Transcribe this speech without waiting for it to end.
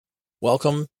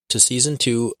Welcome to Season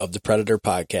 2 of the Predator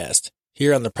Podcast.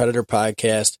 Here on the Predator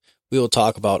Podcast, we will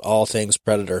talk about all things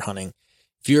predator hunting.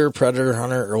 If you're a predator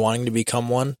hunter or wanting to become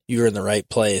one, you're in the right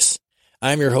place.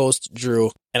 I'm your host,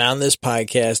 Drew, and on this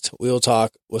podcast, we will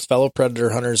talk with fellow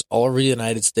predator hunters all over the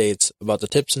United States about the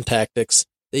tips and tactics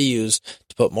they use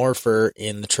to put more fur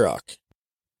in the truck.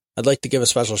 I'd like to give a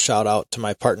special shout out to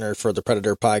my partner for the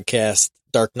Predator Podcast,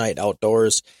 Dark Knight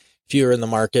Outdoors. If you're in the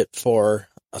market for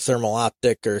a thermal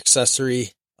optic or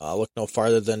accessory, look no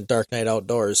farther than Dark Knight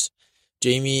Outdoors.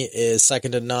 Jamie is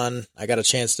second to none. I got a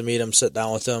chance to meet him, sit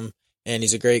down with him, and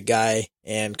he's a great guy,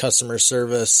 and customer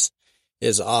service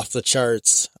is off the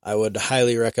charts. I would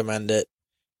highly recommend it.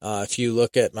 If you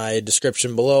look at my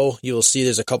description below, you will see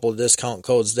there's a couple of discount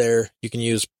codes there. You can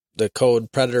use the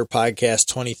code Predator Podcast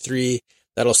 23.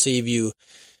 That'll save you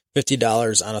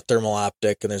 $50 on a thermal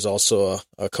optic, and there's also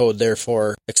a code there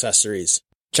for accessories.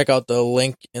 Check out the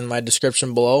link in my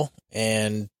description below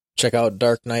and check out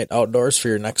Dark Knight Outdoors for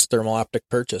your next thermal optic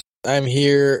purchase. I'm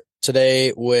here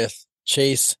today with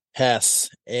Chase Hess,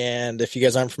 and if you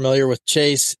guys aren't familiar with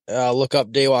Chase, look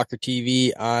up Daywalker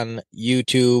TV on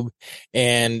YouTube,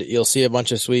 and you'll see a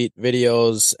bunch of sweet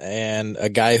videos and a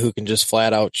guy who can just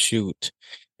flat out shoot.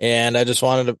 And I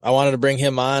wanted to bring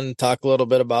him on, talk a little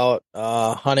bit about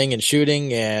hunting and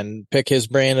shooting, and pick his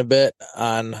brain a bit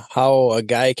on how a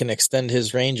guy can extend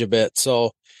his range a bit.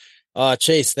 So,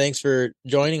 Chase, thanks for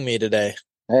joining me today.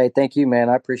 Hey, thank you, man.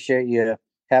 I appreciate you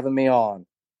having me on.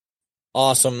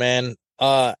 Awesome, man.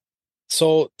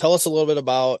 So tell us a little bit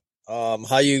about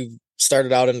how you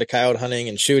started out into coyote hunting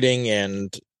and shooting,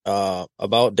 and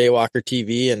about Daywalker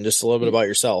TV, and just a little bit about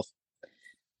yourself.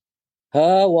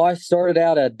 Well, I started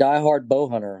out a diehard bow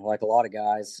hunter, like a lot of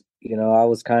guys. You know, I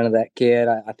was kind of that kid.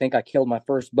 I think I killed my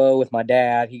first bow with my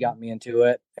dad. He got me into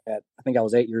it. I think I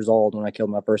was 8 years old when I killed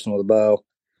my first one with a bow.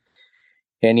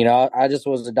 And, you know, I just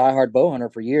was a diehard bow hunter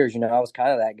for years. You know, I was kind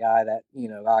of that guy that,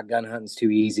 gun hunting's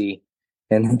too easy.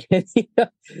 And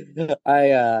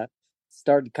I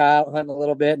started coyote hunting a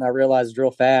little bit, and I realized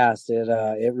real fast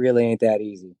it really ain't that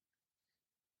easy.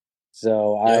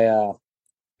 So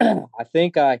yep. I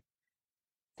think I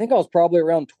was probably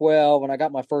around 12 when I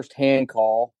got my first hand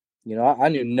call. You know, I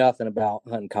knew nothing about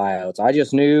hunting coyotes. I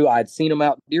just knew I'd seen them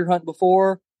out deer hunting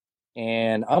before,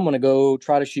 and I'm going to go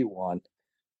try to shoot one.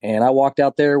 And I walked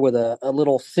out there with a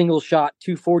little single shot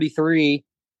 243.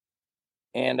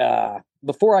 And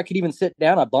before I could even sit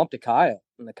down, I bumped a coyote,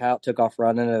 and the coyote took off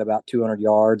running at about 200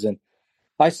 yards. And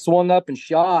I swung up and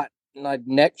shot, and I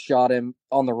neck shot him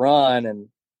on the run. And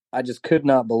I just could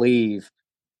not believe.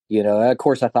 You know, of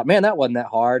course, I thought, man, that wasn't that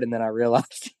hard. And then I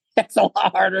realized that's a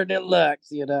lot harder than it looks,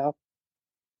 you know?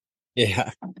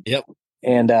 Yeah. Yep.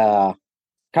 And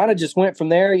kind of just went from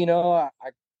there. You know, I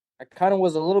kind of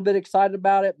was a little bit excited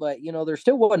about it, but, you know, there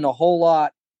still wasn't a whole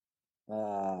lot,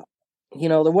 there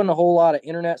wasn't a whole lot of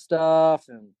internet stuff.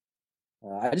 And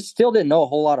I just still didn't know a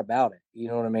whole lot about it. You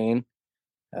know what I mean?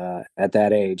 At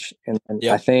that age. And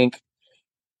yep. I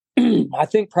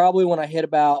think probably when I hit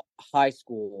about high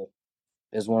school,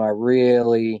 is when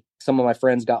some of my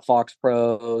friends got Fox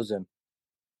Pros, and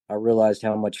I realized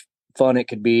how much fun it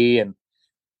could be. And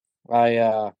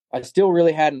I still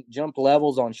really hadn't jumped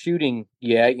levels on shooting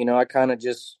yet. You know, I kind of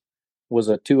just was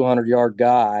a 200-yard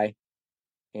guy.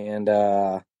 And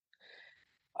I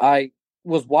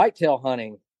was whitetail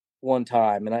hunting one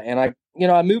time, and I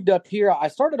moved up here. I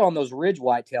started on those ridge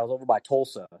whitetails over by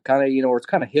Tulsa, kind of, where it's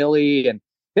kind of hilly, and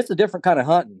it's a different kind of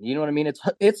hunting. You know what I mean?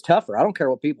 It's tougher. I don't care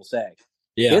what people say.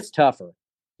 Yeah, it's tougher.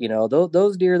 You know,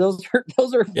 those deer, those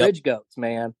are yep. Ridge goats,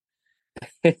 man.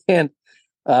 And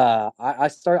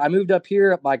I moved up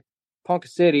here at like Ponca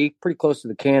City, pretty close to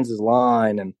the Kansas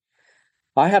line, and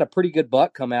I had a pretty good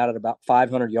buck come out at about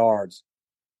 500 yards.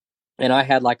 And I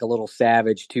had like a little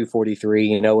Savage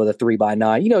 243, with a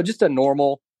 3x9, just a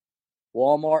normal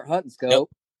Walmart hunting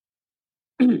scope.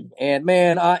 Yep. And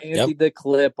man, I emptied the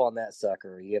clip on that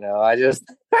sucker.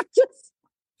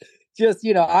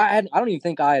 I don't even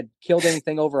think I had killed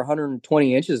anything over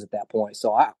 120 inches at that point.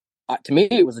 So to me,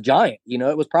 it was a giant.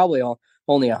 It was probably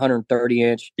only 130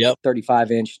 inch, yep. 35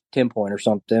 inch 10 point or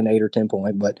something, 8 or 10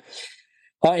 point. But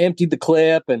I emptied the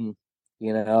clip, and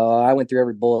I went through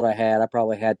every bullet I had. I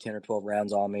probably had 10 or 12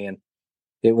 rounds on me, and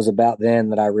it was about then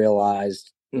that I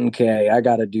realized, okay, I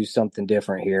got to do something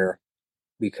different here,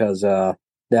 because that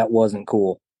wasn't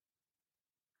cool.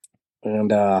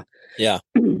 And yeah,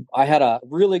 I had a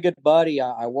really good buddy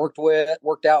I worked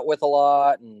out with a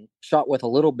lot and shot with a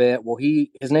little bit. Well,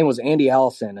 his name was Andy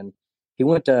Allison, and he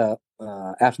went to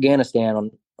Afghanistan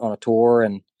on a tour,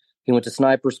 and he went to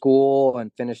sniper school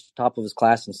and finished top of his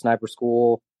class in sniper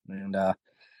school, and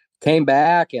came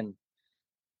back, and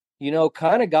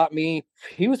kind of got me.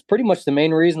 He was pretty much the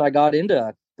main reason I got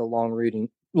into the long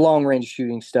range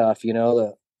shooting stuff.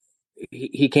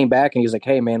 He came back and he was like,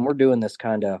 "Hey, man, we're doing this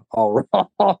kind of all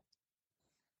wrong."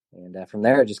 And from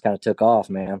there, it just kind of took off,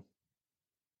 man.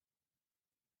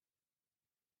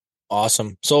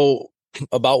 Awesome. So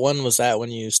about when was that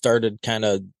when you started kind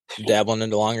of dabbling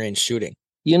into long range shooting?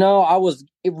 I was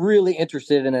really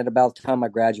interested in it about the time I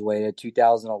graduated,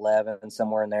 2011,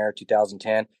 somewhere in there,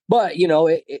 2010. But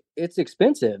it's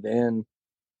expensive, and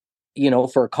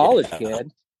for a college Yeah.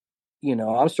 kid,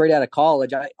 I'm straight out of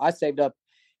college. I saved up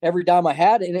every dime I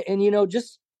had, and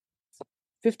just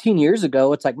 15 years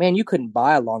ago, it's like, man, you couldn't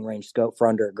buy a long range scope for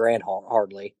under a grand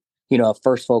hardly. A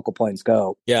first focal point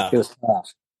scope. Yeah. It was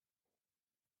tough,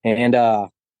 and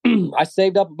I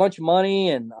saved up a bunch of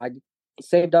money, and I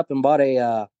saved up and bought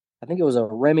I think it was a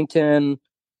Remington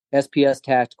SPS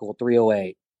Tactical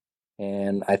 308,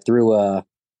 and I threw a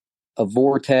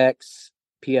Vortex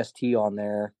PST on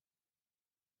there.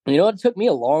 And, it took me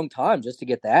a long time just to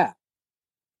get that.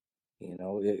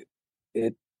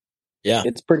 It Yeah.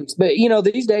 it's pretty, but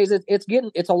these days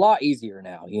it's a lot easier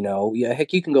now. Yeah,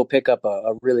 heck, you can go pick up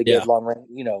a really good Yeah. long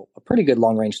range, a pretty good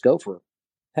long range scope for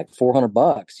heck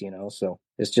 $400. So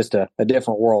it's just a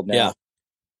different world now. Yeah.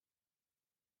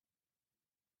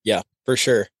 Yeah, for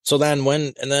sure. So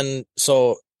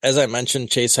as I mentioned,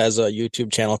 Chase has a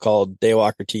YouTube channel called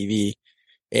Daywalker TV.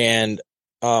 And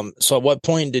so at what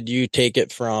point did you take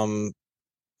it from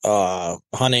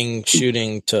hunting,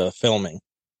 shooting to filming?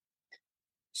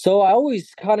 So I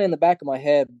always kind of in the back of my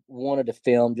head wanted to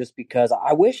film just because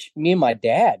I wish me and my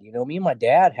dad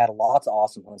had lots of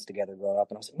awesome hunts together growing up,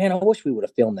 and I was like, man, I wish we would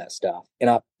have filmed that stuff. And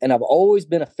I've always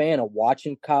been a fan of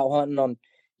watching cow hunting on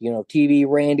TV.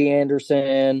 Randy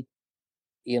Anderson,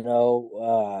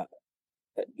 I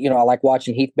like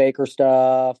watching Heath Baker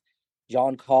stuff,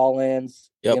 John Collins,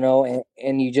 Yep.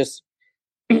 and you just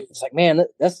it's like, man,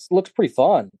 this looks pretty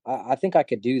fun. I think I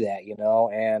could do that,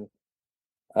 and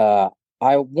uh,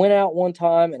 I went out one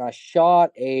time and I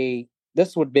shot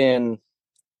this would have been,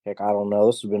 heck, I don't know,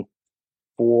 this would have been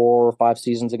 4 or 5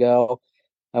 seasons ago.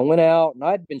 I went out and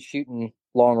I'd been shooting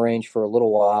long range for a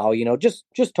little while, just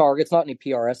targets, not any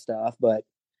PRS stuff, but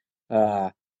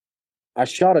I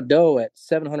shot a doe at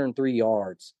 703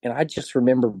 yards, and I just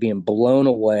remember being blown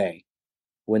away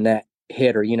when that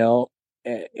hit her,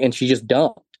 and she just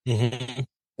dumped. Mm-hmm.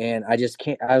 And I just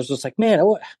can't, I was just like, man,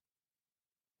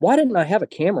 why didn't I have a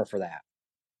camera for that?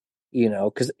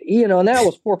 Because, and that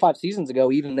was 4 or 5 seasons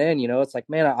ago. Even then, it's like,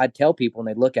 man, I'd tell people and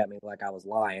they'd look at me like I was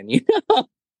lying,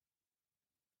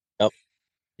 Yep.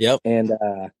 Yep. And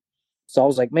so I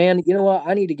was like, man, you know what?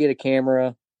 I need to get a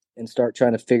camera and start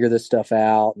trying to figure this stuff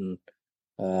out. And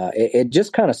it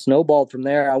just kind of snowballed from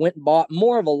there. I went and bought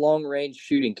more of a long range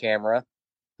shooting camera.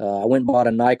 I went and bought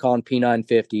a Nikon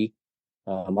P950.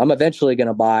 I'm eventually going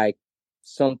to buy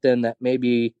something that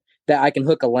I can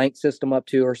hook a length system up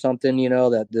to or something,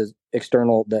 that the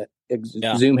external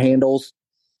zoom handles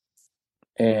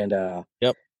and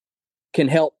Yep. can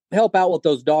help out with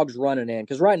those dogs running in.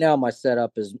 Because right now my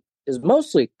setup is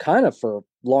mostly kind of for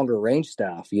longer range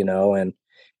stuff, and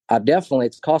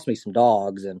it's cost me some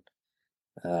dogs, and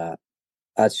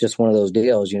that's just one of those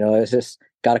deals, it's just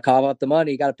got to cough up the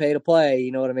money, got to pay to play,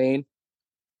 you know what I mean?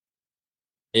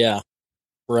 Yeah.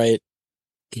 Right.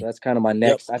 So that's kind of my Yep.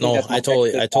 next. I think No, that's my I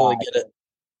totally get it.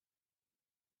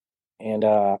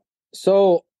 And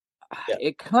so Yeah.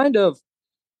 it kind of,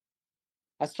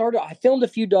 I filmed a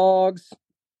few dogs,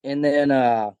 and then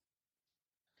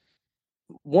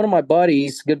one of my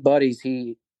good buddies,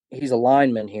 he's a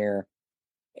lineman here,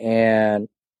 and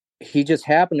he just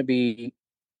happened to be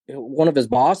one of his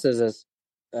bosses is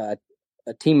a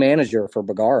team manager for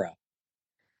Bagara.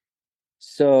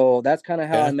 So that's kind of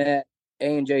how I Okay. met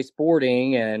A&J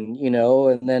Sporting, and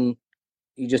then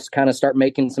you just kind of start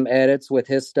making some edits with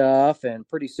his stuff, and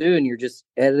pretty soon you're just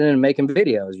editing and making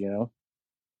videos.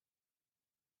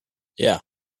 Yeah.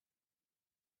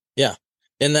 Yeah.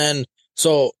 And then,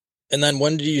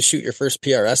 when did you shoot your first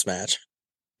PRS match?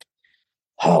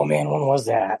 Oh man, when was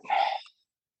that?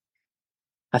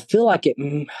 I feel like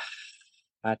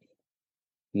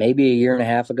maybe a year and a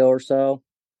half ago or so,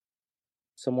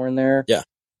 somewhere in there. Yeah.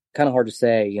 Kind of hard to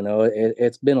say,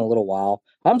 it's been a little while.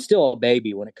 I'm still a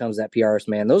baby when it comes to that PRS,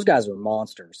 man. Those guys are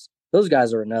monsters. Those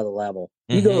guys are another level.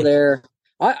 You go there.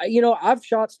 I've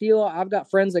shot steel. I've got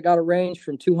friends that got a range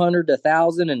from 200 to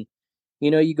 1,000, and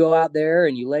you go out there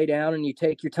and you lay down and you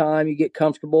take your time, you get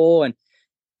comfortable, and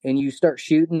you start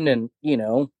shooting, and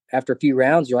after a few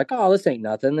rounds you're like, oh, this ain't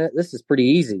nothing. This is pretty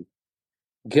easy.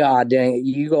 God dang it,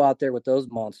 you go out there with those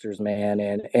monsters, man,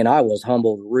 and I was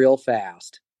humbled real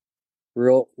fast.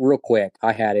 real quick.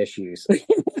 I had issues.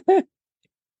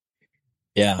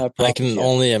 Yeah, I I promise can you.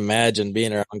 only imagine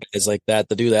being around guys like that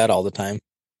to do that all the time.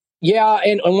 Yeah,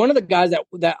 and one of the guys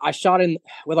that I shot in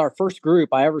with our first group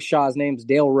I ever shot, his name's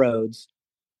Dale Rhodes,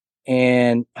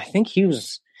 and I think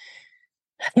he's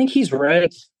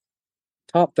ranked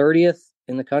top 30th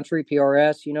in the country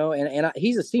PRS,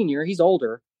 he's a senior, he's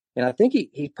older, and I think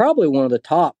he's probably one of the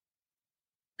top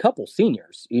couple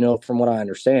seniors, from what I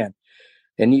understand.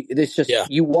 And it's just Yeah,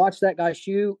 you watch that guy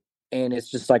shoot, and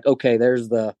it's just like, okay, there's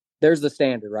the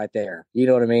standard right there. You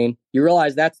know what I mean? You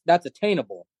realize that's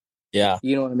attainable. yeah.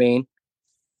 You know what I mean?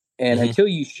 And Hmm. until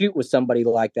you shoot with somebody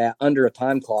like that under a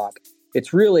time clock,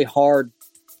 it's really hard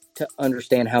to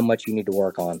understand how much you need to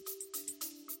work on.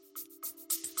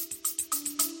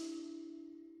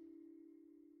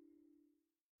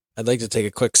 I'd like to take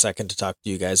a quick second to talk to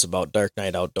you guys about Dark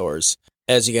Knight Outdoors.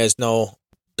 As you guys know,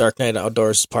 Dark Knight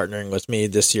Outdoors is partnering with me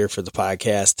this year for the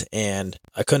podcast, and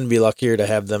I couldn't be luckier to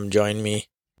have them join me.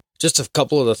 Just a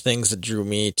couple of the things that drew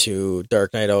me to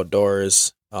Dark Knight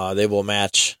Outdoors. They will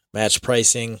match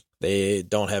pricing. They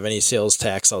don't have any sales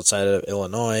tax outside of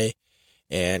Illinois,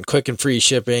 and quick and free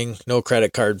shipping, no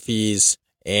credit card fees,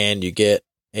 and you get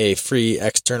a free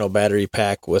external battery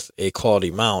pack with a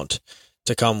quality mount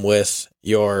to come with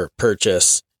your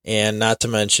purchase. And not to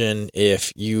mention,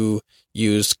 if you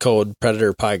use code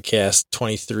Predator Podcast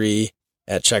 23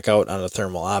 at checkout on a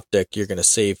thermal optic, you're going to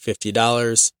save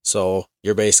 $50. So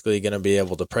you're basically going to be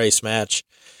able to price match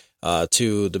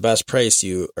to the best price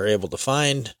you are able to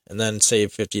find, and then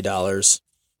save $50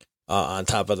 on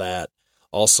top of that.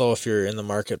 Also, if you're in the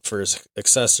market for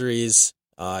accessories,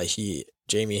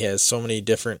 Jamie has so many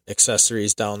different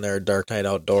accessories down there. Dark Knight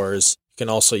Outdoors. You can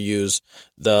also use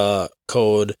the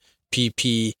code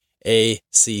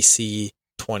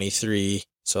PPACC23.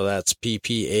 So that's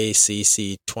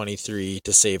PPACC23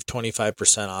 to save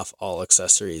 25% off all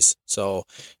accessories. So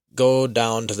go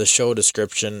down to the show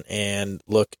description and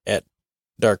look at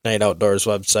Dark Knight Outdoors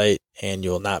website, and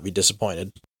you will not be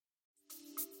disappointed.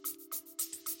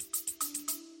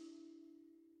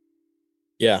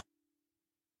 Yeah.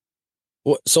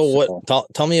 So what? So,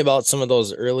 Tell me about some of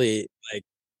those early like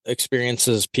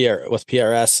experiences with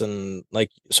PRS, and like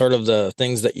sort of the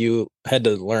things that you had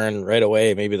to learn right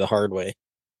away, maybe the hard way.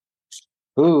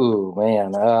 ooh,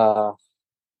 man.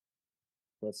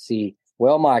 Let's see.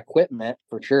 Well, my equipment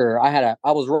for sure. I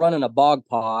was running a bog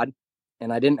pod,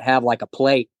 and I didn't have like a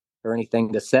plate or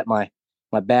anything to set my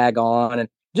bag on, and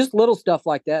just little stuff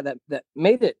like that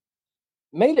made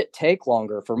it take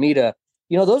longer for me to,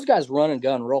 those guys run and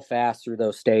gun real fast through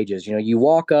those stages. You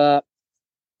walk up,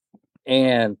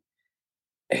 and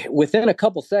within a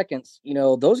couple seconds,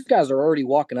 those guys are already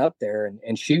walking up there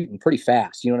and shooting pretty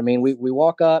fast. You know what I mean? We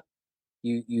walk up,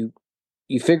 you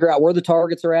figure out where the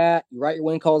targets are at, you write your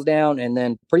wind calls down, and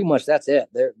then pretty much that's it.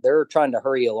 They're trying to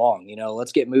hurry you along.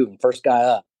 Let's get moving. First guy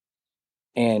up,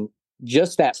 and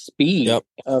just that speed Yep.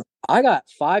 of I got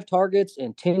 5 targets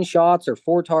and 10 shots, or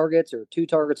 4 targets or 2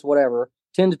 targets, whatever,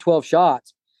 10 to 12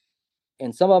 shots,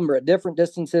 and some of them are at different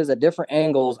distances, at different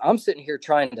angles. I'm sitting here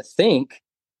trying to think,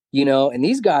 and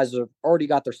these guys have already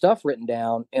got their stuff written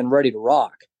down and ready to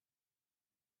rock.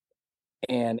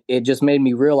 And it just made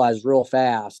me realize real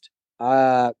fast,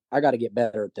 I got to get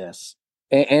better at this.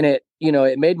 And it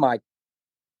made my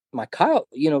coyote,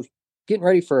 getting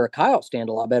ready for a coyote stand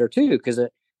a lot better too, because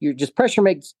you just pressure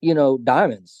makes,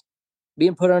 diamonds.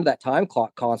 Being put under that time clock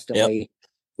Yep. constantly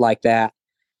like that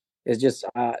is just,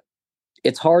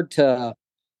 it's hard to,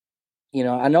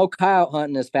 I know coyote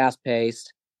hunting is fast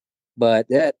paced, but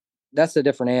that's a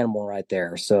different animal right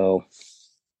there. So,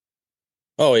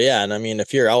 Oh yeah, and I mean,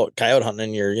 if you're out coyote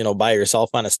hunting and you're by yourself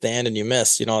on a stand and you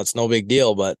miss, it's no big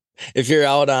deal. But if you're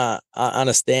out on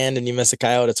a stand and you miss a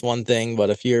coyote, it's one thing. But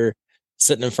if you're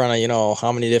sitting in front of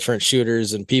how many different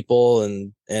shooters and people,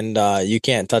 and you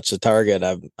can't touch the target,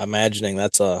 I'm imagining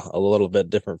that's a little bit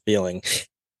different feeling.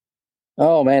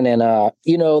 oh man, and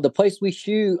the place we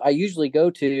shoot, I usually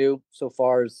go to so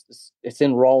far is it's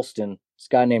in Ralston. This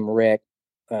guy named Rick,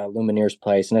 Luminaire's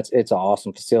place, and it's an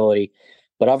awesome facility.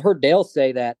 But I've heard Dale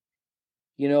say that,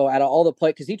 out of all the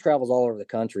places, because he travels all over the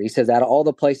country, he says out of all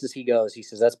the places he goes, he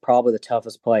says that's probably the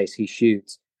toughest place he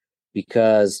shoots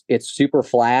because it's super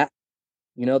flat.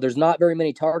 There's not very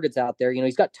many targets out there.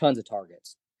 He's got tons of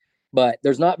targets, but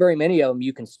there's not very many of them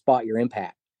you can spot your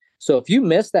impact. So if you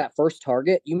miss that first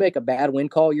target, you make a bad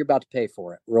wind call, you're about to pay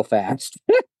for it real fast.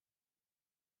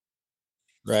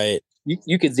 Right.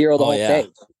 You could zero the Oh whole yeah.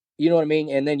 cave. You know what I mean?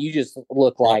 And then you just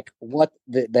look Yep. like, what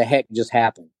the heck just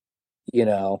happened? You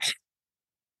know?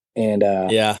 And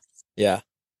Yeah. Yeah.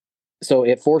 so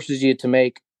it forces you to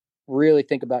make really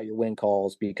think about your wind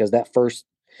calls, because that first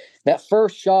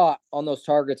shot on those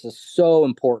targets is so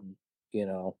important, you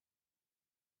know.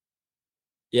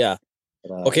 Yeah.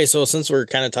 Uh, Okay, so since we're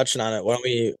kind of touching on it, why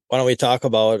don't we talk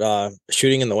about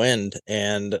shooting in the wind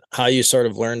and how you sort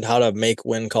of learned how to make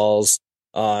wind calls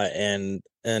and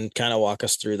kind of walk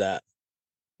us through that.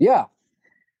 yeah.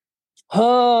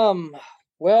 Um.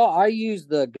 Well, I use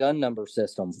the gun number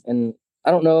system, and I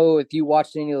don't know if you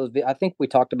watched any of those. I think we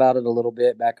talked about it a little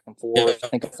bit back and forth. I Yep.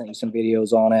 think I sent you some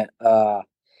videos on it.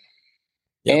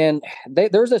 Yep. And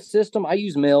there's a system. I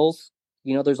use Mills.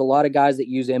 There's a lot of guys that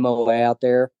use MOA out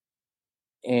there,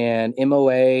 and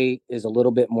MOA is a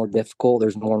little bit more difficult.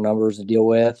 There's more numbers to deal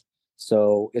with.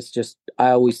 So it's just,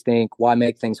 I always think, why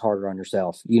make things harder on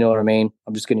yourself? You know what I mean?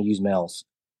 I'm just going to use Mills.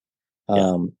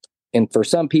 Yeah. And for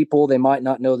some people, they might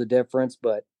not know the difference,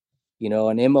 but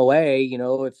an MOA,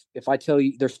 if I tell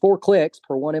you there's 4 clicks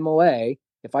per one MOA,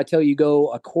 if I tell you go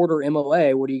a quarter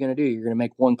MOA, what are you going to do? You're going to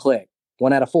make 1 click,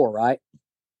 1 out of 4, right?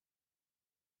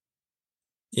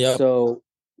 Yep. So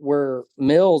where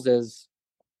Mills is,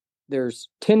 there's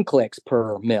 10 clicks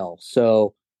per mil.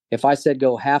 So if I said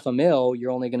go half a mil,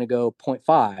 you're only going to go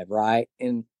 0.5, right?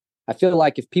 And I feel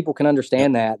like if people can Yep.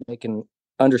 understand that, they can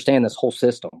understand this whole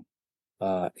system.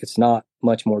 It's not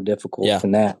much more difficult Yeah.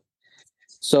 than that.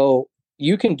 So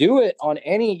you can do it on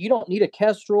you don't need a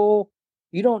Kestrel.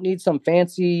 You don't need some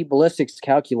fancy ballistics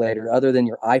calculator other than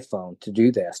your iPhone to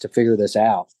do this, to figure this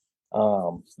out.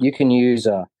 You can use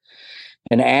an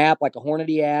app like a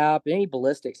Hornady app, any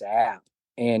ballistics app,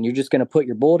 and you're just going to put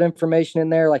your bullet information in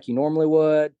there like you normally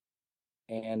would,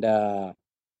 and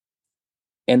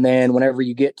then whenever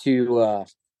you get to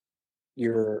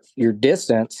your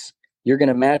distance, you're going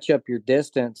to match up your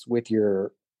distance with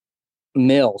your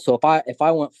mill. So if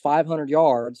I want 500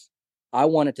 yards, I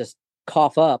want it to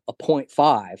cough up a point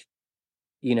 0.5,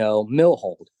 mill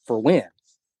hold for wind.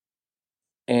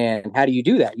 And how do you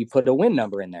do that? You put a wind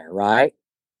number in there, right?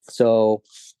 So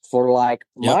for like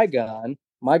Yep.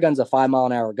 my gun's a 5 mile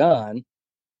an hour gun.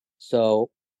 So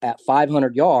at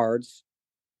 500 yards,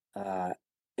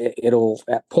 it'll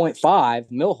at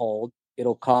 0.5 mill hold,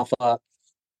 it'll cough up,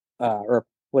 or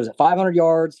what is it, 500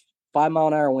 yards, 5 mile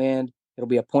an hour wind, it'll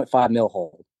be a 0.5 mill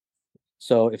hold.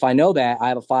 So if I know that, I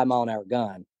have a 5 mile an hour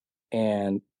gun.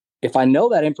 And if I know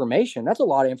that information, that's a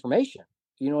lot of information.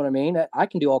 You know what I mean? I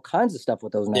can do all kinds of stuff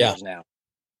with those Yeah. numbers now.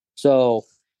 So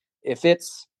if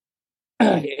it's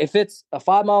if it's a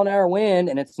 5 mile an hour wind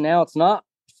and it's not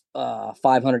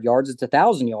 500 yards, it's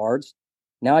 1,000 yards.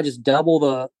 Now I just double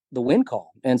the wind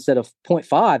call. Instead of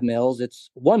 0.5 mils, it's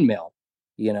 1 mil.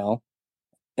 You know,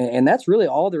 and that's really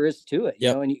all there is to it.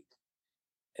 Yep. And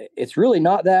it's really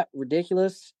not that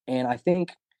ridiculous. And I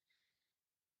think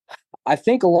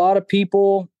a lot of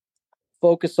people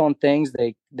focus on things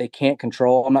they can't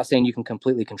control. I'm not saying you can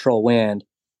completely control wind,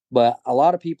 but a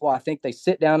lot of people, I think they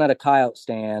sit down at a coyote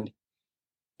stand,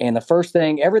 and the first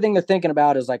thing, everything they're thinking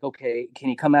about is like, okay, can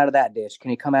he come out of that ditch? Can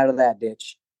he come out of that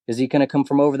ditch? Is he going to come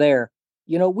from over there?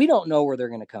 We don't know where they're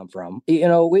going to come from.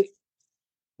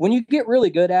 When you get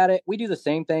really good at it, we do the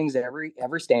same things every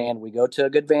stand. We go to a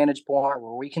good vantage point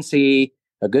where we can see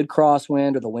a good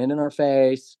crosswind or the wind in our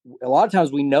face. A lot of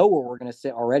times we know where we're going to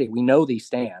sit already. We know these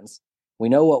stands. We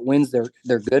know what winds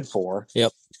they're good for.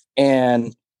 Yep.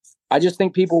 And I just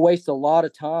think people waste a lot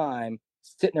of time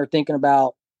sitting there thinking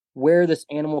about where this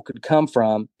animal could come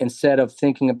from instead of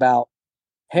thinking about,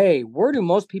 hey, where do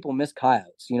most people miss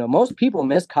coyotes? Most people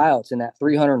miss coyotes in that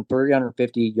 300,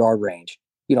 350 yard range.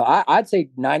 I'd say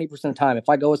 90% of the time, if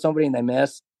I go with somebody and they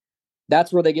miss,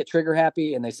 that's where they get trigger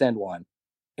happy and they send one.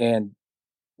 And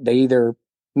they either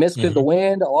miss because the Hmm.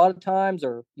 wind a lot of times,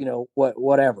 or,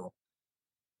 whatever.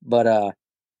 But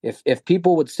if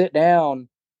people would sit down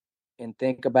and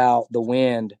think about the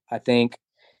wind, I think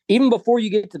even before you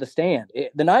get to the stand,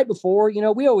 the night before,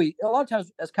 we always, a lot of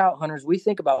times as coyote hunters, we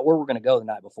think about where we're going to go the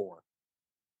night before.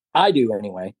 I do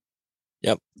anyway.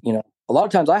 Yep. A lot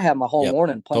of times I have my whole Yep.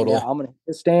 morning planned Totally. out. I'm going to hit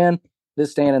this stand,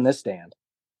 and this stand.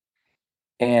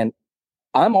 And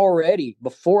I'm already,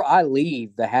 before I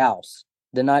leave the house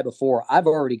the night before, I've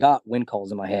already got wind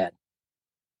calls in my head,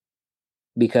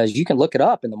 because you can look it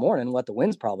up in the morning what the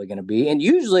wind's probably going to be. And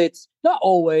usually it's not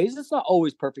always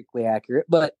perfectly accurate,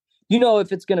 but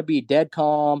if it's going to be dead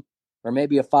calm, or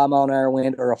maybe a 5 mile an hour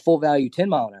wind, or a full value 10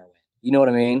 mile an hour wind. You know what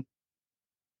I mean?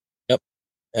 Yep.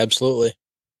 Absolutely.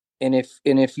 And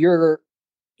if you're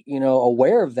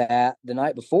aware of that the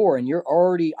night before, and you're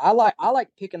already, I like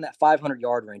picking that 500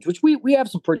 yard range, which we have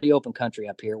some pretty open country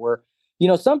up here where,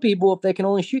 some people, if they can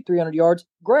only shoot 300 yards,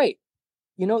 great.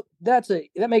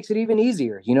 That makes it even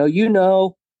easier.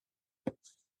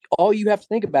 all you have to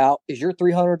think about is your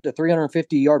 300 to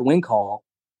 350 yard wind call,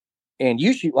 and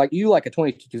you shoot like a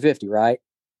 2250, right?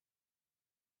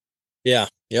 Yeah.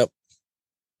 Yep.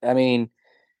 I mean,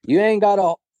 you ain't got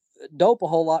to dope a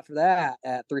whole lot for that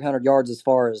at 300 yards as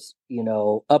far as,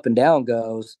 up and down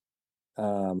goes.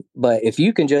 But if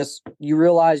you can you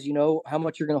realize, how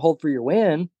much you're going to hold for your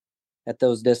win at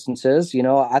those distances.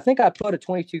 I think I put a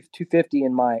 22 250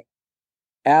 in my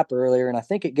app earlier, and I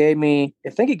think it gave me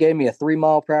a 3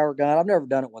 mile per hour gun. I've never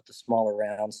done it with the smaller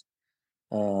rounds,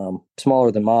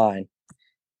 smaller than mine.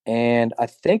 And I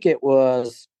think it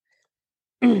was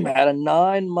at a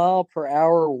 9 mile per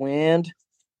hour wind.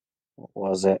 What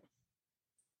was it?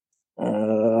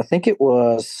 I think it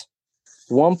was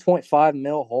 1.5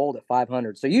 mil hold at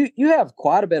 500. So you have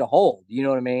quite a bit of hold. You know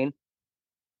what I mean?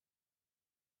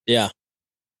 Yeah.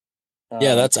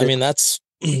 Yeah. That's, I To, mean, that's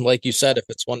like you said, if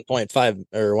it's 1.5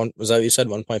 or one, was that what you said?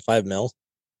 1.5 mil?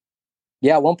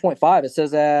 yeah, 1.5. It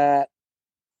says at, I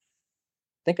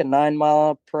think, a 9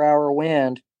 mile per hour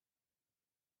wind.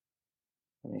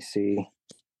 Let me see.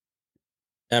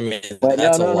 I mean, But no,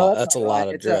 that's a no, no, lot. that's That's a not right. lot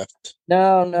of It's a drift.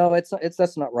 no, no,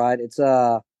 that's not right. It's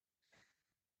hold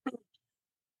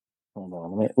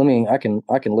on,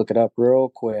 I can look it up real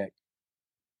quick.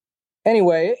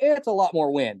 Anyway, it's a lot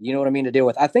more wind. You know what I mean to deal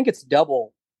with. I think it's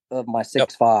double of my Yep.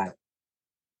 6.5.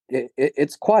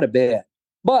 It's quite a bit.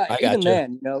 But I even got you.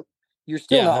 then, you're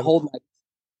still Yeah. not holding.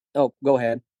 Oh, go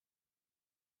ahead.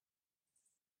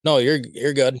 No, you're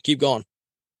good. Keep going.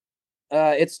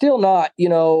 It's still not,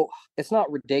 it's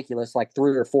not ridiculous like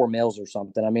 3 or 4 mils or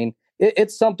something. I mean,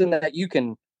 it's something that you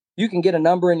can get a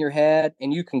number in your head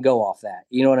and you can go off that.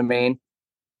 You know what I mean?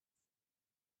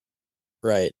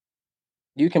 Right.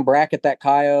 You can bracket that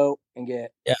coyote and Yeah.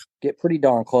 get pretty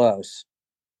darn close.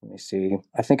 Let me see.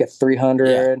 I think at Yeah.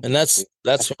 300, And that's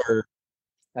where,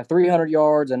 at 300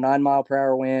 yards, a 9 mile per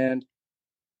hour wind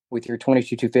with your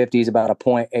 22 250 is about a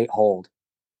 .8 hold.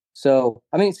 So,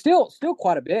 I mean, still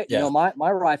quite a bit. yeah. My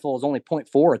rifle is only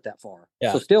 .4 at that far. So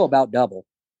Yeah. still about double.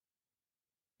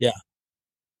 Yeah.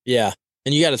 Yeah.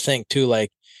 And you got to think too,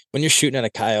 like when you're shooting at a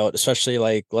coyote, especially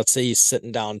like, let's say he's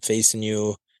sitting down facing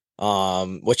you,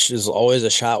 which is always a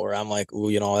shot where I'm like, ooh,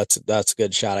 that's a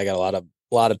good shot. I got a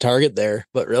lot of target there,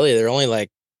 but really they're only like,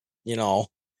 you know,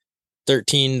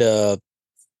 13 to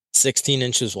 16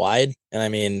 inches wide. And I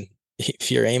mean, if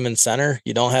you're aiming center,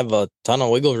 you don't have a ton of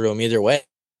wiggle room either way.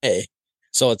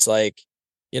 So it's like,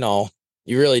 you know,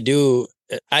 you really do.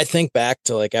 I think back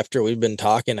to like after we've been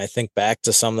talking, I think back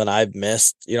to some that I've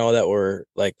missed, that were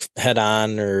like head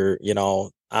on or,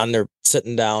 on there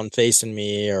sitting down facing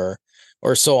me or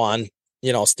so on,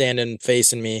 standing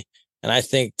facing me. And I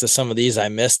think to some of these I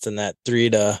missed in that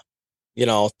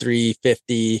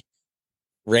 350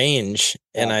 range.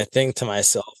 And Yeah. I think to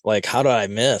myself, like, how did I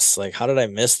miss? Like, how did I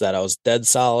miss that? I was dead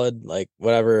solid, like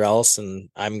whatever else. And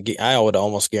I would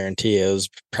almost guarantee it was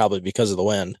probably because of the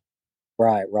wind.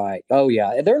 Right, right. Oh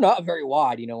yeah, they're not very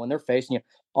wide. When they're facing you.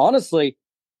 Honestly,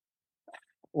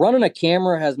 running a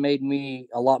camera has made me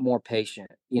a lot more patient.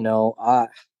 I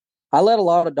let a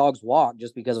lot of dogs walk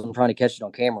just because I'm trying to catch it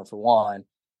on camera for one,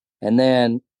 and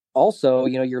then also,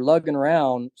 you're lugging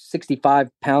around 65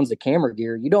 pounds of camera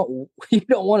gear. You don't you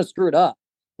don't want to screw it up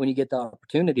when you get the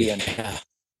opportunity. And Yeah.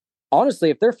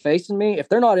 honestly, if they're facing me, if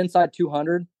they're not inside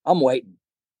 200, I'm waiting.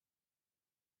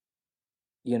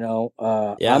 Yeah.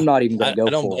 I'm not even going I to go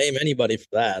don't for it. blame anybody for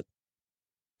that.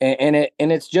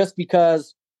 And it's just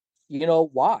because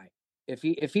why?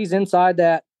 If he's inside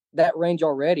that range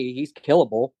already, he's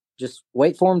killable. Just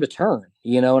wait for him to turn.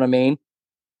 You know what I mean?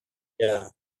 Yeah.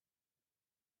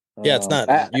 Yeah. It's not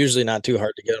I, usually not too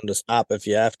hard to get them to stop if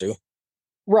you have to.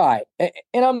 right.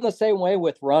 And I'm the same way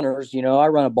with runners. I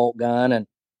run a bolt gun, and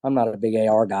I'm not a big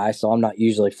AR guy, so I'm not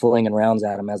usually flinging rounds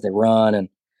at them as they run. And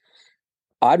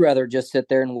I'd rather just sit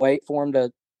there and wait for him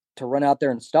to run out there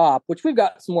and stop. Which we've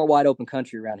got some more wide open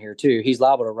country around here too. He's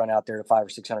liable to run out there to 500 or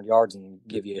 600 yards and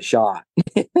give you a shot.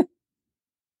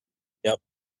 Yep.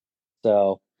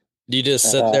 So Do you just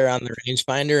sit uh, there on the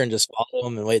rangefinder and just follow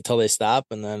them and wait till they stop?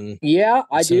 And then yeah,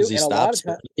 I as soon as do. he And stops,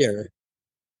 here.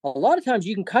 a lot of times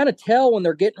you can kind of tell when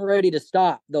they're getting ready to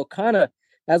stop. They'll kind of,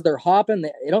 as they're hopping,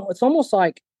 it's almost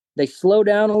like they slow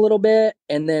down a little bit,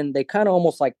 and then they kind of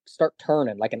almost like start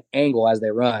turning like an angle as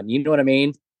they run. You know what I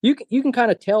mean? You can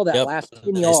kind of tell that Yep. last And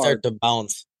 10 then they start yards. to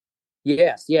bounce.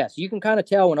 Yes, yes. You can kind of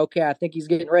tell when, okay, I think he's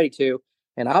getting ready to.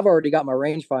 And I've already got my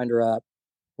rangefinder up,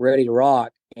 ready to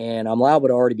rock, and I'm liable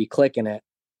to already be clicking it.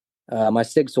 My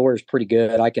Sig Sauer is pretty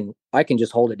good. I can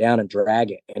just hold it down and drag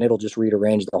it, and it'll just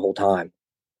rearrange the whole time,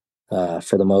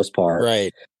 for the most part.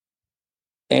 Right.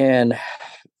 And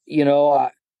you know,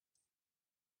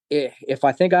 if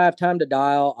I think I have time to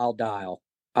dial, I'll dial.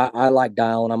 I like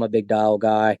dialing. I'm a big dial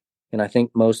guy, and I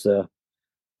think a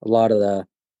lot of the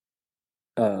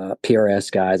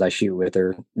PRS guys I shoot with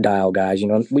are dial guys.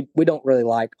 We don't really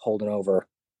like holding over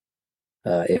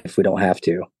if we don't have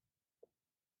to.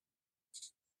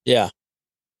 Yeah.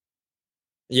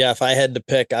 Yeah, if I had to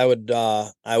pick, I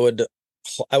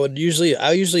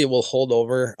usually will hold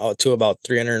over to about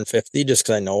 350 just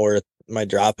because I know where my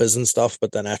drop is and stuff.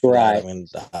 But then after that, I'm Right, going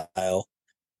to dial.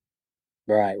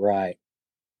 right.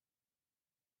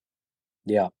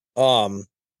 Yeah, Um,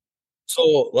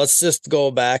 so let's just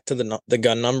go back to the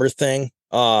gun number thing.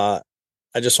 I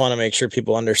just want to make sure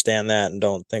people understand that and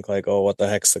don't think like, oh, what the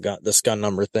heck's this gun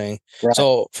number thing? right.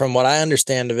 So from what I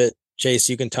understand of it, Chase,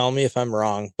 you can tell me if I'm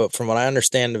wrong, but from what I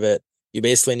understand of it, you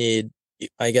basically need,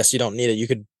 I guess you don't need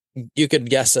it. You could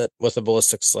guess it with a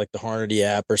ballistics like the Hornady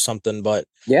app or something, but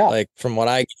Yeah, like from what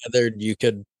I gathered, you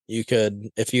could,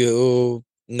 if you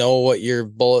know what your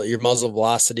muzzle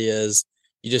velocity is,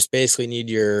 you just basically need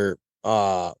your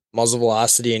muzzle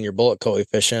velocity and your bullet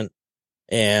coefficient,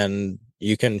 and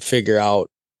you can figure out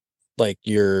like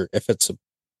if it's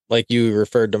like you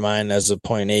referred to mine as a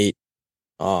point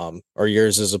 0.8, or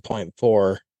yours is a point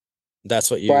 0.4.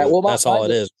 right. Well, That's all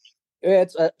mine's it is.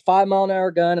 it's a 5 mile an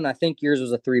hour gun, and I think yours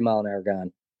was a 3 mile an hour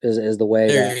gun. Is the way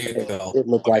There that you go. it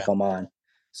looked Okay. like on mine.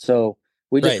 So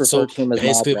we just Right. refer So to them as mile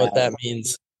basically per what that hour.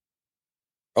 means,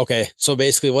 okay. So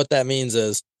basically what that means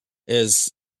is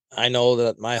I know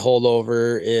that my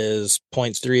holdover is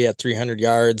point 0.3 at 300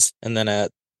 yards, and then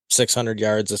at 600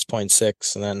 yards it's point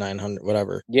 0.6, and then 900,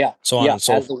 whatever. Yeah, So on yeah. and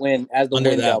so forth As the under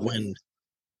wind that doubles. wind.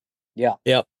 Yeah,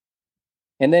 Yep.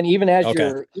 and then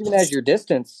Okay. even as your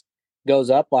distance goes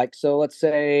up, like so, let's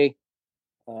say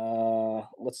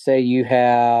you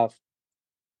have,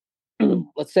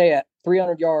 let's say at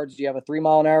 300 yards you have a 3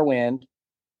 mile an hour wind.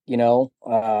 You know,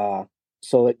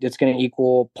 so it's going to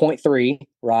equal point 0.3,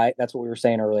 right? That's what we were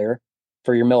saying earlier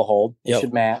for your mill hold. It Yep.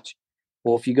 should match.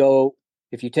 Well, if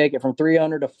you take it from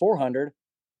 300 to 400,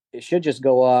 it should just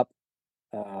go up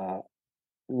uh,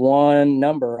 one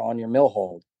number on your mill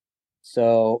hold.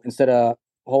 So instead of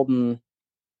holding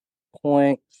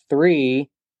point 0.3,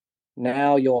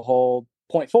 now you'll hold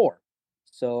point 0.4.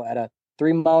 So at a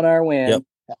 3 mile an hour Yep. wind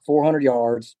at 400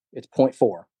 yards, it's point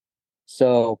 0.4.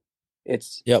 So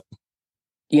it's, Yep.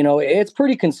 it's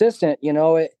pretty consistent.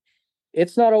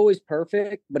 It's not always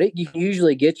perfect, but it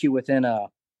usually gets you within a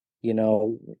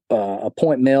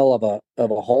point mil of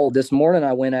a hole. This morning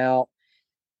I went out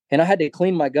and I had to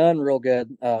clean my gun real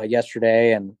good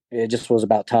yesterday, and it just was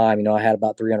about time. I had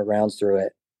about 300 rounds through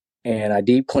it, and I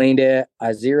deep cleaned it.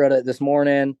 I zeroed it this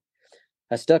morning.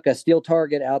 I stuck a steel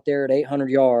target out there at 800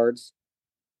 yards,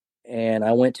 and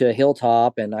I went to a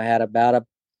hilltop, and I had about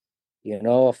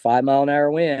a 5 mile an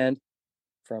hour wind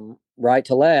from right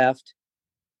to left,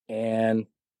 and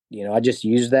I just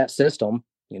used that system.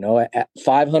 At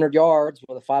 500 yards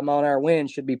with a 5 mile an hour wind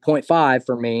should be point 0.5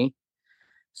 for me.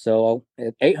 So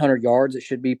at 800 yards, it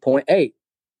should be point 0.8.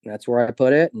 That's where I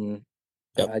put it, and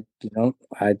Yep.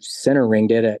 I center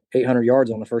ringed it at 800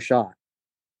 yards on the first shot.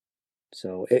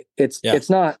 So Yeah. it's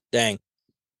not Dang.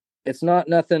 it's not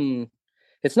nothing.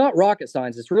 It's not rocket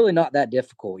science. It's really not that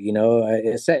difficult.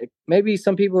 Maybe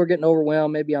some people are getting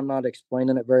overwhelmed. Maybe I'm not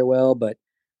explaining it very well, but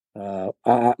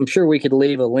I'm sure we could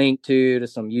leave a link to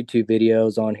some YouTube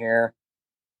videos on here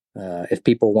if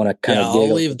people want to kind Yeah, of dig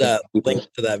I'll a leave little bit that deeper.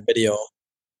 link to that video.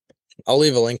 I'll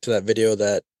leave a link to that video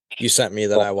that you sent me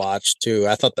that I watched too.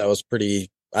 I thought it was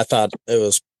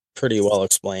pretty well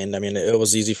explained. I mean, it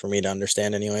was easy for me to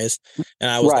understand anyways, and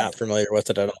I was Right, not familiar with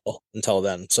it at all until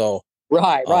then. So,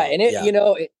 right, and yeah,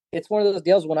 it's one of those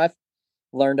deals. When I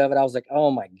learned of it, I was like,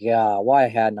 oh my god, why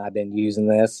hadn't I been using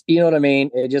this? You know what I mean?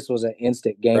 It just was an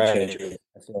instant game changer. right.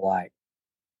 I feel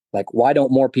like why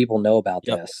don't more people know about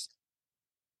Yep. this?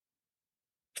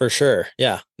 For sure.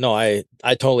 Yeah. No, I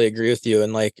totally agree with you.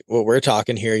 And like what we're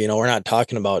talking here, we're not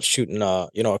talking about shooting a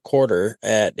quarter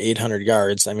at 800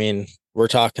 yards. I mean, we're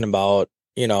talking about,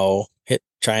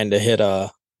 trying to hit a,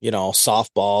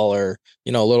 softball or,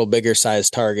 a little bigger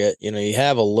size target. You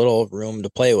have a little room to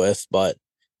play with, but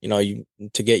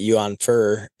to get you on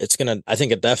fur, I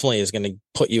think it definitely is going to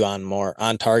put you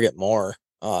on target more,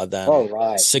 than Oh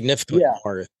right, significantly yeah.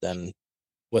 more than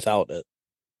without it.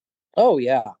 Oh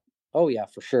yeah. Oh yeah,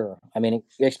 for sure. I mean,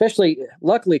 especially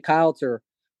luckily coyotes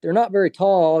they're not very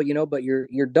tall, but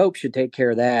your dope should take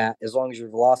care of that as long as your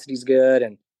velocity's good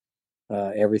and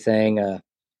everything.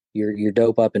 Your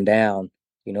dope up and down.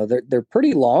 They're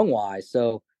pretty long wise,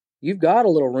 so you've got a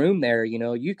little room there.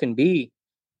 You can be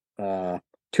uh,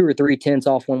 2 or 3 tenths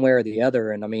off one way or the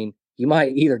other, and I mean, you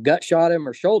might either gut shot him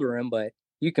or shoulder him, but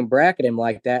you can bracket him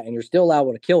like that, and you're still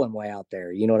liable to kill him way out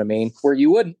there. You know what I mean? Where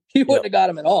you wouldn't have got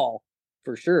him at all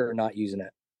for sure, not using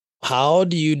it. How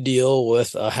do you deal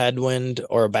with a headwind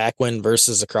or a backwind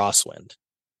versus a crosswind?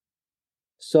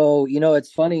 So,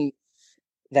 it's funny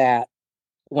that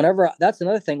that's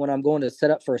another thing when I'm going to set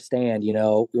up for a stand,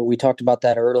 we talked about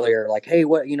that earlier. Like, hey,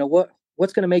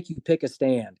 what's going to make you pick a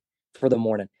stand for the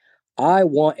morning? I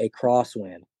want a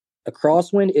crosswind. A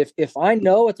crosswind, if I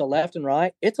know it's a left and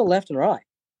right, it's a left and right.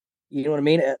 You know what I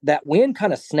mean? That wind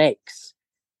kind of snakes.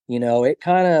 It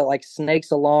kind of like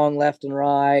snakes along left and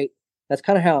right. That's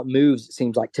kind of how it moves, it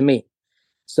seems like to me.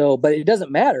 So, but it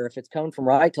doesn't matter if it's coming from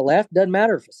right to left. Doesn't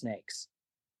matter if it snakes.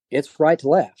 It's right to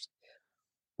left.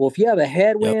 Well, if you have a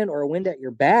headwind or a wind at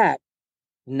your back,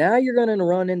 now you're going to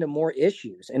run into more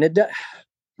issues. And it does,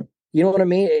 you know what I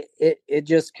mean? It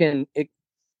just can,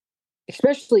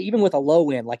 especially even with a low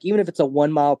wind, like even if it's a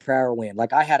 1 mile per hour wind.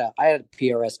 Like I had a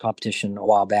PRS competition a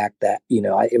while back that,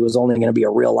 it was only going to be a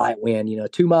real light wind,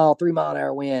 2 mile, 3 mile an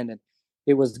hour wind. And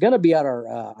it was going to be at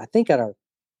I think at our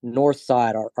north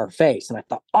side, our face. And I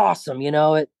thought, awesome,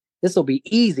 this will be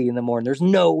easy in the morning. There's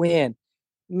no wind.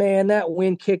 Man, that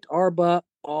wind kicked our butt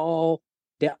all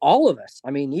of us.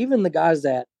 I mean, even the guys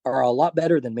that are a lot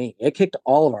better than me, it kicked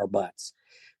all of our butts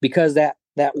because that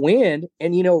wind.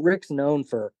 And Rick's known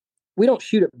for, we don't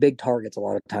shoot at big targets a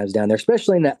lot of times down there,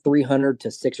 especially in that 300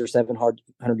 to 600 or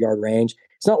 700 yard range.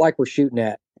 It's not like we're shooting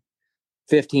at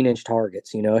 15-inch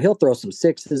targets. He'll throw some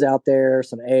 6s out there,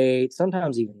 some 8s,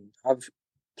 sometimes even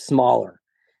smaller.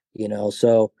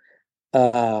 So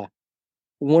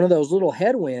one of those little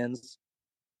headwinds,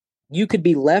 you could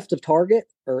be left of target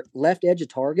or left edge of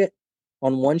target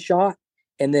on one shot,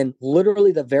 and then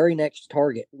literally the very next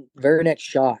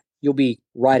shot, you'll be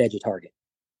right edge of target,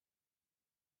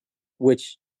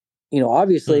 which,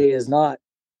 obviously is not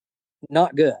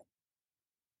good.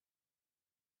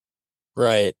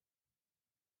 Right.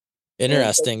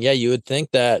 Interesting. Yeah, you would think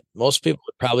that most people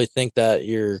would probably think that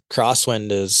your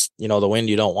crosswind is, the wind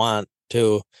you don't want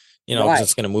to, because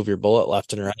it's going to move your bullet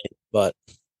left and right. But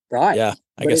yeah,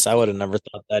 I guess I would have never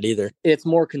thought that either. It's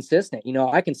more consistent.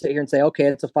 I can sit here and say, okay,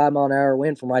 it's a 5 mile an hour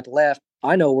wind from right to left.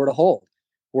 I know where to hold.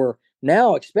 Where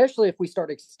now, especially if we start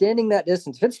extending that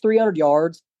distance, if it's 300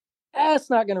 yards, that's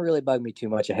not going to really bug me too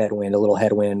much. A little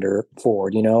headwind or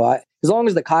forward, as long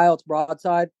as the coyote's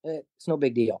broadside, it's no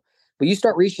big deal. But you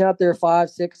start reaching out there 500,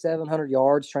 600, 700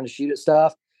 yards trying to shoot at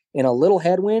stuff in a little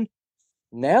headwind.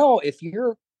 Now, if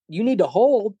you need to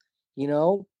hold,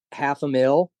 half a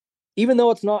mil, even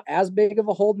though it's not as big of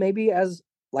a hold, maybe as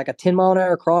like a 10 mile an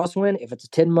hour crosswind. If it's a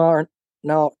 10 mile,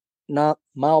 not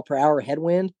mile per hour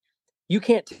headwind, you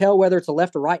can't tell whether it's a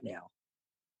left or right now.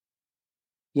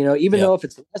 Even though if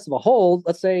it's less of a hold,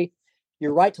 let's say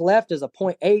your right to left is a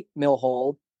 0.8 mil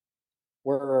hold,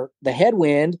 where the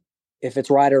headwind, if it's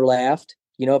right or left,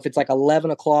 if it's like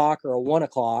 11 o'clock or a 1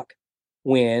 o'clock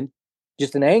wind,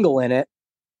 just an angle in it,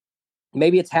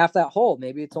 maybe it's half that hold.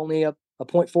 Maybe it's only a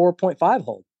 0.4, 0.5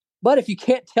 hold. But if you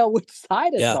can't tell which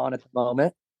side it's on at the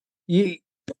moment,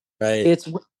 it's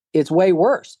way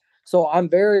worse. So I'm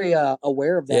very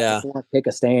aware of that before I pick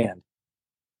a stand,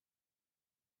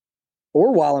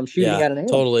 or while I'm shooting at an animal.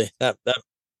 Totally. That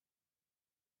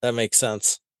makes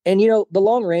sense. And the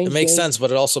long range, it makes sense,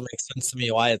 but it also makes sense to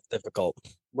me why it's difficult.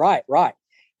 Right.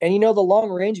 And the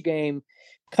long range game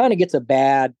kind of gets a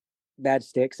bad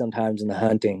stick sometimes in the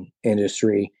hunting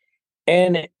industry,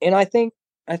 and I think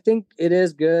it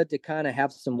is good to kind of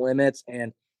have some limits.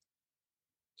 And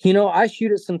I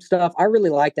shoot at some stuff. I really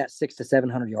like that 600 to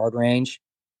 700 yard range.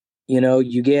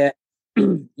 You get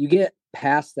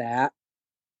past that,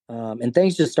 and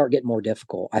things just start getting more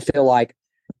difficult. I feel like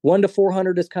 1 to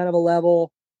 400 is kind of a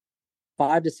level.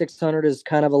 500 to 600 is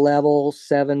kind of a level,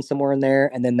 7 somewhere in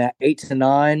there, and then that 8 to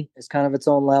 9 is kind of its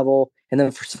own level, and then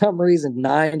for some reason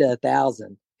 9 to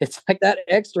 1,000, it's like that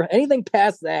extra. Anything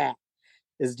past that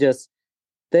is just,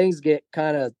 things get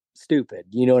kind of stupid.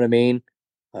 You know what I mean?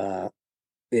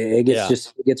 It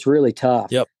gets really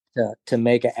tough to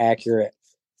make an accurate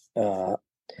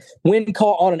wind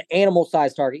call on an animal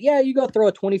size target. Yeah, you go throw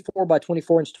a 24 by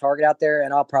 24 inch target out there,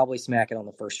 and I'll probably smack it on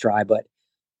the first try, but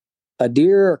a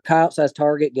deer or coyote sized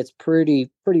target gets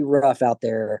pretty rough out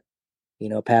there,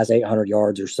 past 800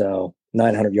 yards or so,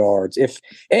 900 yards.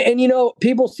 And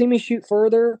people see me shoot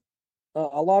further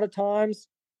a lot of times,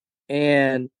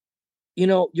 and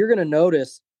you're going to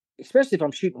notice, especially if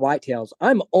I'm shooting whitetails,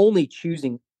 I'm only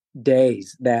choosing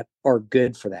days that are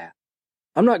good for that.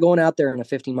 I'm not going out there in a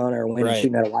 15 mile an hour wind and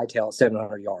shooting at a whitetail at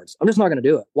 700 yards. I'm just not going to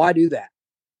do it. Why do that?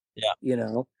 Yeah.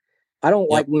 I don't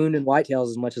like wounding whitetails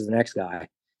as much as the next guy.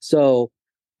 So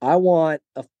I want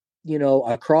a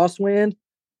crosswind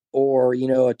or, you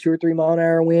know, a 2 or 3 mile an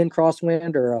hour wind,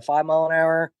 crosswind, or a 5 mile an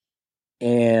hour.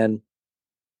 And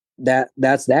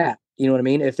that's that. You know what I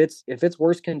mean? If it's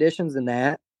worse conditions than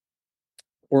that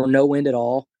or no wind at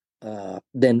all,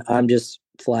 then I'm just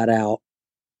flat out,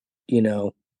 you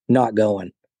know, not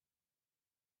going.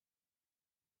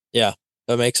 Yeah,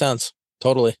 that makes sense.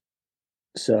 Totally.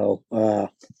 So,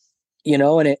 you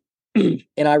know, and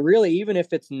and I really, even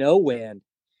if it's no wind,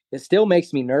 it still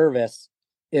makes me nervous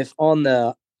if on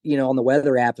the, you know, on the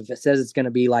weather app, if it says it's going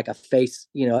to be like a face,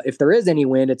 you know, if there is any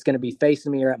wind, it's going to be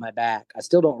facing me or at my back. I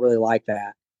still don't really like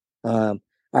that.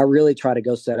 I really try to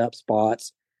go set up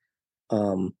spots,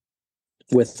 um,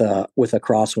 with a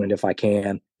crosswind if I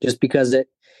can, just because it,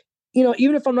 you know,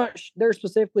 even if I'm not there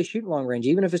specifically shooting long range,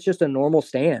 even if it's just a normal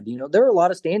stand, you know, there are a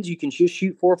lot of stands you can just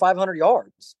shoot 400 or 500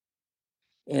 yards.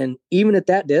 And even at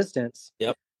that distance,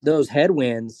 Yep. those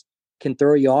headwinds can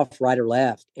throw you off right or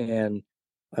left. And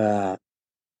uh,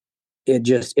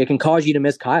 it can cause you to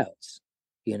miss coyotes.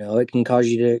 You know, it can cause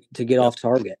you to get Yep. off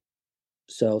target.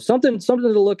 So something to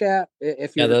look at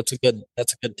Yeah, that's a good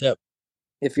tip.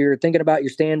 if you're thinking about your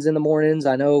stands in the mornings.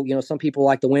 I know, you know, some people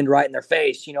like the wind right in their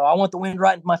face. You know, I want the wind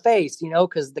right in my face, you know,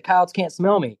 because the coyotes can't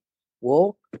smell me.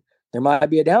 Well, there might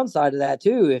be a downside to that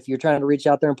too if you're trying to reach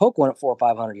out there and poke one at 400 or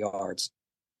 500 yards.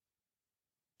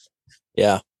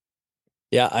 Yeah.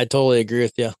 Yeah, I totally agree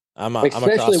with you. I'm a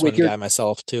Especially with crosswind your guy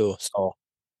myself too. So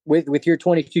with your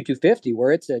 22 250,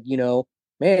 where it's a, you know,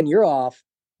 man, you're off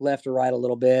left or right a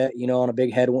little bit, you know, on a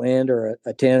big headwind or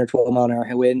a 10 or 12 mile an hour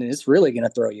headwind, and it's really going to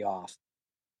throw you off.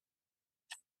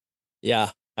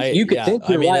 yeah, You could think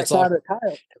I you're mean right it's all, side of the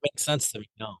coyote. it makes sense to me.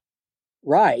 No.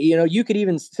 Right. You know, you could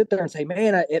even sit there and say,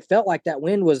 man, it felt like that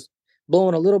wind was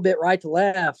blowing a little bit right to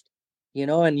left, you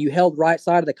know, and you held right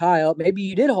side of the coyote. Maybe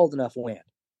you did hold enough wind.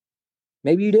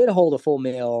 Maybe you did hold a full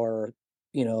mil or,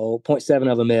 you know, zero point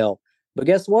 0.7 of a mil. But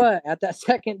guess what? At that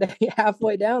second day,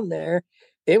 halfway down there,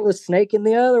 it was snaking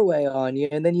the other way on you.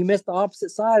 And then you missed the opposite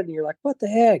side and you're like, what the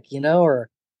heck, you know, Yep.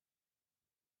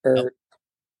 or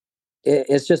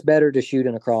it's just better to shoot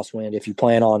in a crosswind if you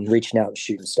plan on reaching out and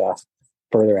shooting stuff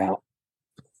further out.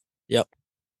 Yep.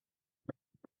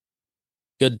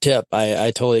 Good tip. I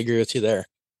totally agree with you there.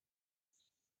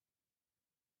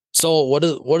 So what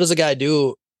does a guy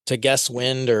do to guess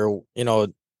wind, or you know,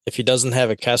 if he doesn't have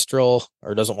a Kestrel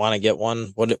or doesn't want to get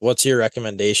one, what's your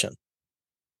recommendation?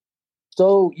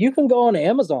 So you can go on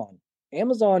Amazon.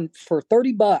 Amazon for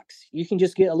 $30, you can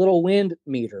just get a little wind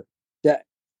meter that,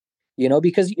 you know,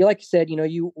 because like you said, you know,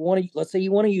 you want to, let's say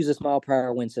you want to use this mile per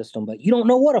hour wind system, but you don't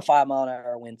know what a 5 mile an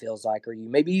hour wind feels like, or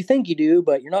maybe you think you do,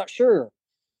 but you're not sure.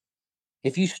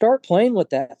 If you start playing with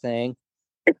that thing,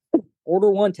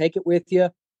 order one, take it with you,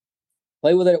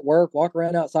 play with it at work, walk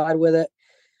around outside with it,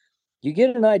 you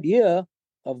get an idea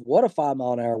of what a 5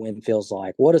 mile an hour wind feels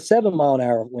like, what a 7 mile an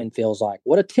hour wind feels like,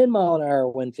 what a 10 mile an hour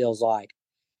wind feels like,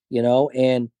 you know,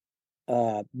 and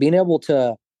being able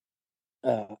to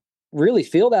uh, really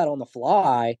feel that on the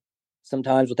fly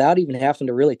sometimes without even having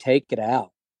to really take it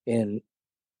out. And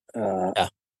uh,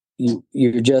 Yeah.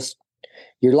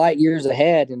 you're light years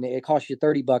ahead, and it costs you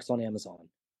 $30 on Amazon,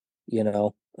 you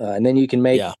know, and then you can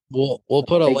Yeah. We'll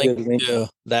put a make link good wind. to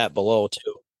that below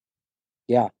too.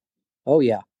 Yeah. Oh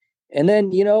yeah. And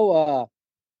then, you know,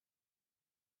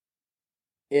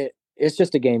 it's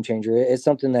just a game changer. It's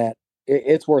something that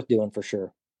it's worth doing for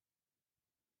sure.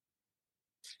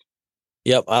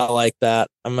 Yep, I like that.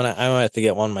 I might have to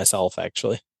get one myself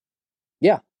actually.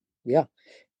 Yeah. Yeah.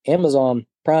 Amazon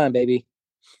Prime, baby.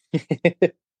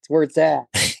 It's where it's at.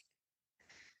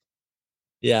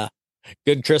 Yeah.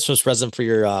 Good Christmas present for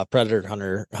your predator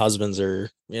hunter husbands,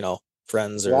 or, you know,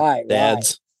 friends or Right. Right.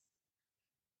 dads.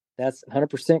 That's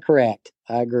 100% correct.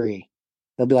 I agree.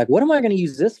 They'll be like, "What am I going to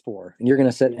use this for?" And you're going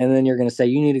to say, and then you're going to say,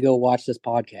 "You need to go watch this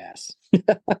podcast."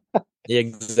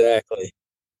 Exactly.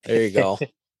 There you go.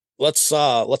 Let's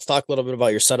talk a little bit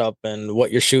about your setup and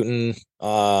what you're shooting.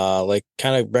 Like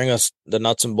kind of bring us the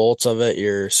nuts and bolts of it,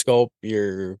 your scope,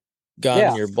 your gun,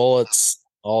 Yeah. your bullets,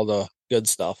 all the good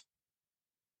stuff.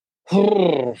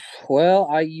 Well,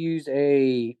 I use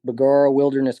a Bagara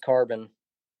Wilderness Carbon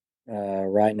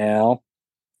right now.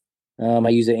 I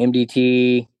use an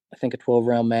MDT, I think a 12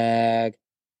 round mag,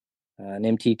 an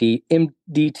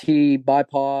MDT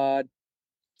bipod.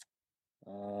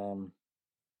 Um,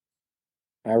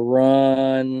 I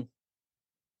run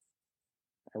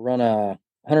a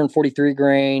 143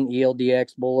 grain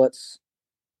ELDX bullets.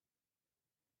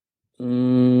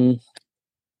 Mm,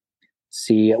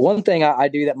 see, one thing I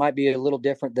do that might be a little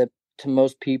different that to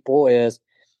most people is,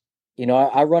 you know,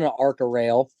 I run an Arca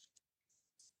rail,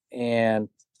 and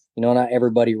you know, not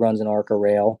everybody runs an Arca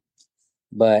rail,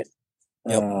 but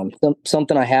Yep.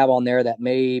 Something I have on there that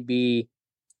maybe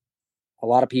a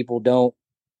lot of people don't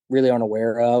really aren't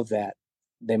aware of that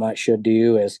they might should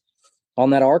do is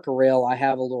on that Arca rail. I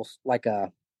have a little like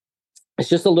a it's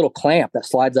just a little clamp that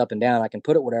slides up and down. I can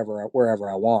put it wherever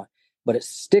I want, but it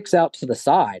sticks out to the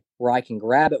side where I can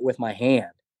grab it with my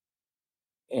hand.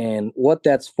 And what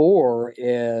that's for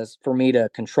is for me to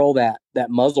control that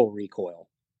muzzle recoil.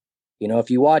 You know, if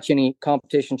you watch any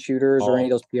competition shooters or any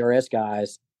Oh, of those PRS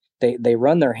guys, they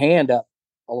run their hand up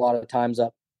a lot of times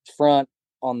up front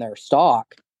on their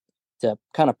stock to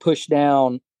kind of push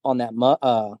down on that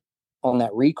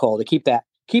recoil to keep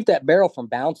that barrel from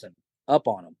bouncing up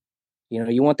on them. You know,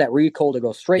 you want that recoil to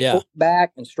go straight yeah.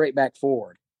 back and straight back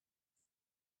forward.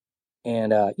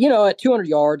 And you know, at 200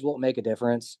 yards, will it make a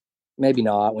difference? Maybe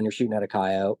not when you're shooting at a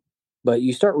coyote, but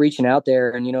you start reaching out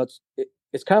there, and you know,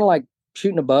 it's kind of like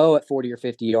shooting a bow at 40 or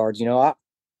 50 yards. You know,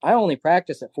 I only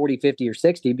practice at 40, 50, or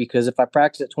 60 because if I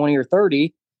practice at 20 or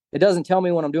 30, it doesn't tell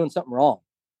me when I'm doing something wrong.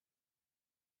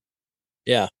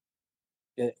 Yeah.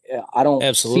 I don't see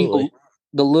Absolutely.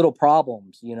 the little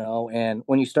problems, you know, and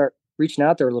when you start reaching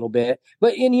out there a little bit,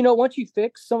 and you know, once you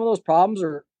fix some of those problems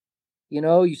or, you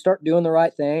know, you start doing the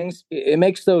right things, it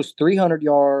makes those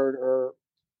 300-yard or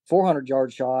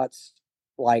 400-yard shots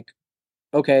like,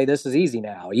 okay, this is easy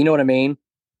now. You know what I mean?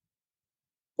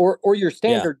 Or your Yeah.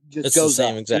 standard just It's the goes same up.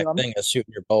 You know exact what I mean? thing as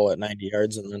shooting your bow at 90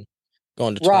 yards and then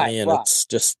going to Right, 20, and right, it's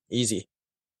just easy.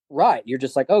 right. You're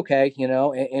just like, okay, you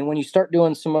know, and when you start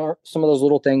doing some of those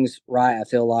little things right, I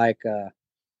feel like,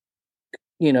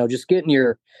 you know, just getting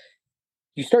you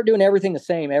start doing everything the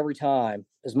same every time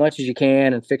as much as you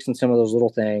can and fixing some of those little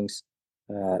things.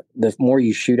 The more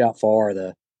you shoot out far,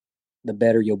 the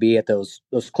better you'll be at those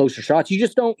closer shots. You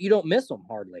don't miss them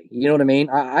hardly. You know what I mean?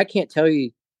 I can't tell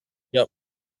you. Yep.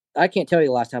 I can't tell you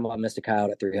the last time I missed a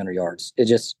coyote at 300 yards. It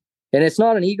just, and it's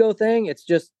not an ego thing. It's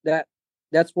just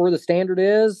that's where the standard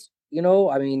is. You know,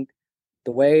 I mean,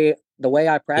 the way I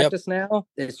Yep. practice now,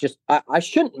 it's just I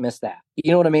shouldn't miss that.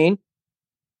 You know what I mean?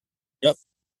 Yep.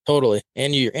 Totally.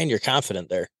 And you're confident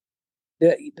there.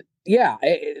 Yeah,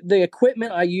 the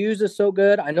equipment I use is so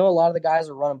good. I know a lot of the guys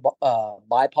are running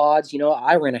bipods. You know,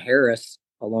 I ran a Harris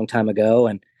a long time ago,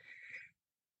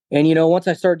 and you know, once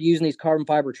I started using these carbon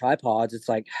fiber tripods, it's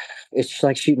just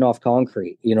like shooting off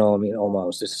concrete. You know, I mean,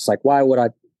 almost. It's just like why would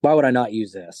I not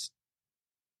use this?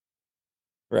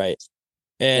 Right.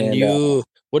 And And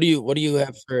what do you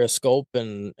have for a scope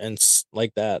and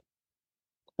like that?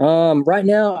 right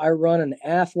now I run an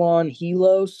Athlon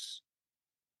Helos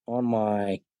on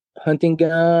my hunting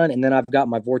gun, and then I've got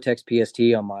my Vortex PST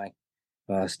on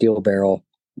my steel barrel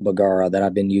Bagara that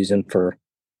I've been using for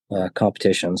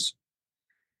competitions.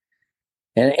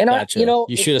 And I, you Gotcha. know,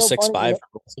 You it's shoot a so six funny. You five know,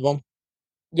 for both of them?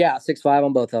 yeah, 6.5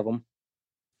 on both of them.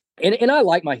 And I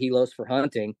like my Helos for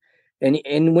hunting.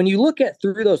 And when you look at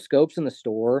through those scopes in the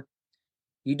store,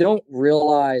 you don't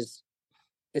realize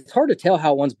it's hard to tell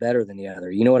how one's better than the other.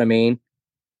 You know what I mean?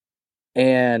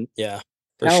 And Yeah,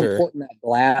 for how sure. important that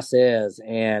glass is.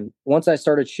 And once I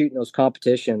started shooting those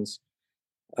competitions,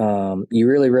 you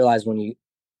really realize when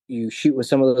you shoot with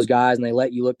some of those guys and they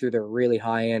let you look through their really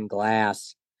high end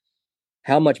glass,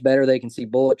 how much better they can see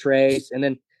bullet trace. And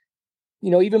then, you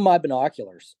know, even my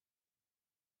binoculars.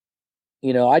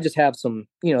 You know, I just have some,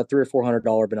 you know, $300 or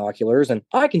 $400 binoculars, and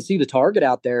I can see the target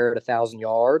out there at 1,000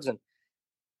 yards.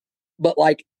 But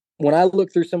like when I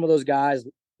look through some of those guys,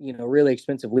 you know, really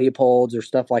expensive Leopolds or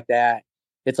stuff like that,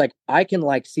 it's like I can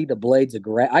like see the blades of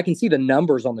grass. I can see the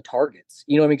numbers on the targets.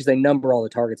 You know what I mean? Because they number all the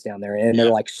targets down there, and they're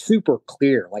Yeah. like super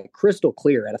clear, like crystal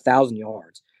clear at 1,000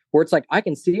 yards. Where it's like I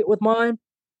can see it with mine,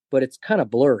 but it's kind of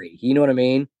blurry. You know what I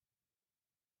mean?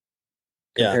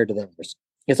 Yeah. Compared to theirs,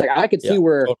 it's like I could see Yeah.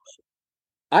 where Totally.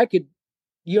 I could,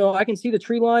 you know, I can see the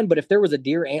tree line, but if there was a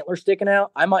deer antler sticking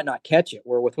out, I might not catch it.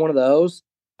 Where with one of those,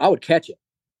 I would catch it.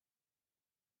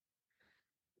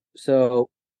 So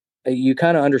you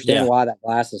kind of understand Yeah. why that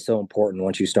glass is so important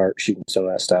once you start shooting some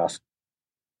of that stuff.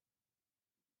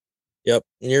 Yep.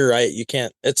 And you're right. You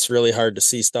can't, it's really hard to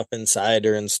see stuff inside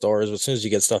or in stores as soon as you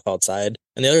get stuff outside.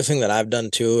 And the other thing that I've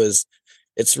done too is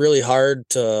it's really hard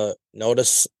to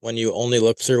notice when you only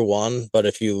look through one. But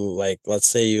if you like, let's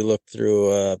say you look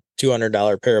through a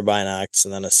 $200 pair of binocs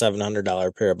and then a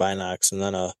 $700 pair of binocs and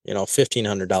then a,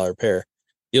 $1,500 pair,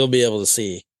 you'll be able to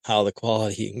see how the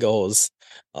quality goes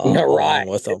Right. along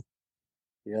with them.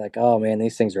 You're like, oh man,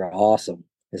 these things are awesome.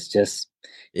 It's just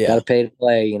got Yeah. to pay to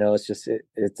play. You know, it's just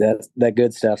it's that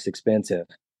good stuff's expensive.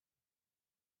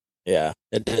 Yeah,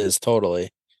 it is totally.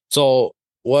 So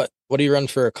what do you run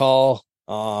for a call?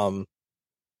 And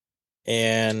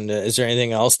is there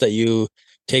anything else that you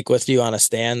take with you on a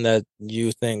stand that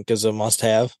you think is a must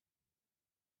have?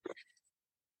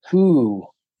 Ooh,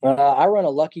 I run a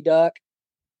Lucky Duck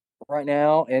right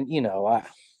now, and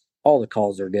all the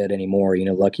calls are good anymore.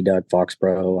 Lucky Duck, Fox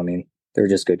Pro. I mean, they're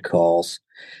just good calls.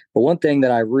 But one thing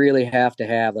that I really have to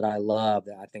have that I love,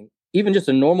 that I think even just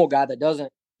a normal guy that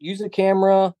doesn't use a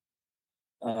camera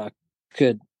uh,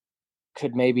 could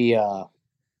maybe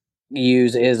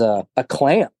use, is a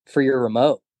clamp for your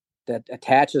remote that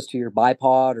attaches to your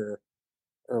bipod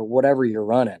or whatever you're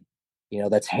running.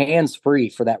 That's hands free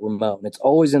for that remote, and it's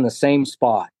always in the same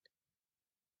spot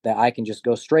that I can just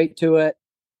go straight to it.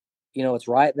 It's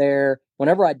right there.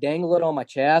 Whenever I dangle it on my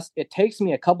chest, it takes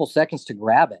me a couple seconds to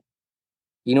grab it.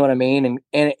 You know what I mean?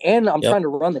 And I'm Yep. trying to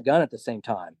run the gun at the same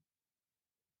time.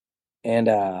 And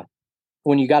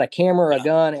when you got a camera, a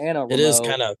gun, and a It is remote,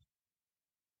 kind of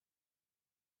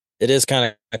it is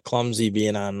kind of clumsy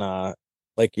being on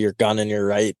like your gun in your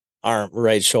right arm,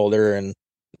 right shoulder, and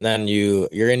then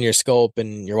you're in your scope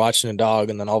and you're watching a dog,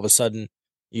 and then all of a sudden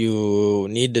you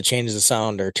need to change the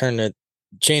sound or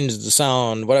change the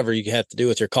sound, whatever you have to do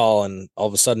with your call, and all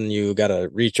of a sudden you got to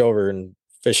reach over and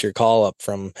fish your call up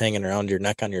from hanging around your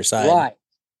neck on your side. right,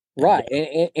 And right,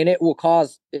 and it will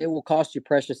cost you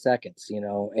precious seconds,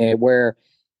 and where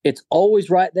it's always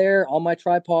right there on my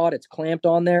tripod, it's clamped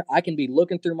on there. I can be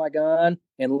looking through my gun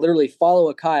and literally follow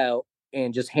a coyote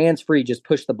and just hands free, just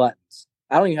push the buttons.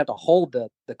 I don't even have to hold the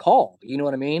call. You know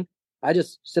what I mean? I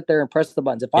just sit there and press the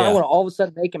buttons. If I yeah, want to all of a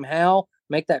sudden make him howl,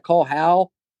 make that call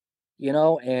howl,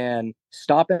 and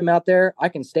stop him out there, I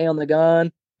can stay on the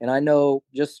gun, and I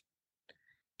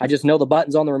just know the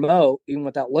buttons on the remote even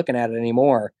without looking at it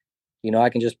anymore. I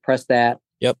can just press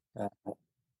yep, uh,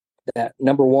 that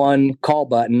number one call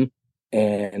button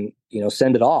and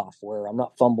send it off, where I'm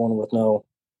not fumbling with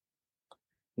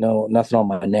nothing on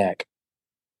my neck.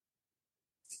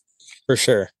 for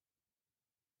sure.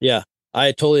 Yeah,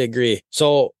 I totally agree.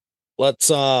 So let's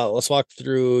walk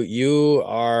through. You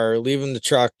are leaving the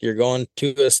truck, you're going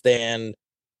to a stand.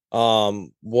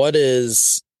 What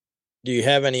is do you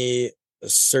have any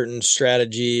certain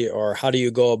strategy, or how do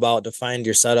you go about to find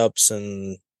your setups,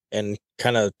 and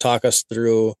kind of talk us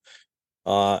through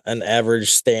an average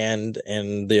stand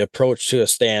and the approach to a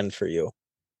stand for you?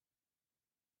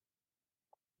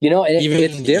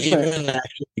 It's different. Even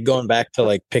actually going back to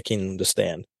like picking the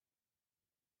stand.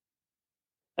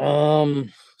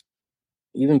 um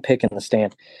Even picking the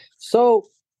stand. So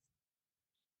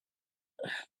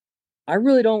i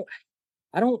really don't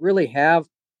I don't really have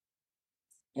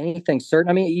anything certain.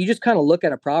 I mean, you just kind of look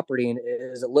at a property, and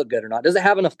does it look good or not? Does it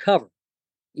have enough cover?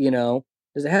 you know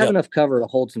does it have Yep. enough cover to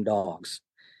hold some dogs?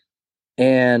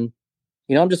 And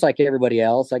I'm just like everybody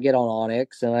else. I get on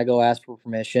Onyx and I go ask for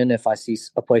permission if I see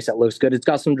a place that looks good. It's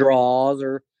got some draws,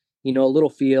 or a little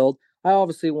field. I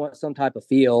obviously want some type of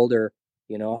field, or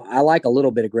I like a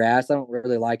little bit of grass. I don't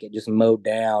really like it just mowed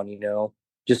down,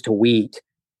 just to wheat.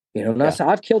 Not Yeah. so,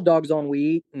 I've killed dogs on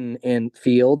wheat and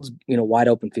fields, wide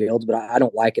open fields, but I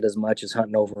don't like it as much as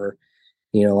hunting over,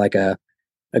 like a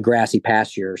grassy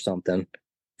pasture or something,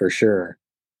 for sure.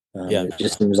 Yeah. It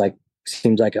just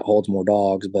seems like it holds more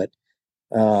dogs. But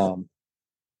um,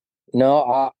 no,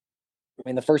 I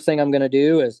mean, the first thing I'm going to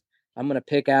do is I'm going to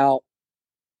pick out,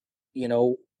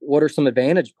 what are some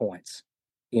advantage points?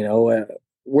 Where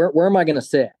am I going to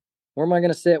sit? Where am I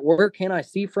going to sit? Where can I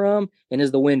see from? And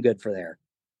is the wind good for there?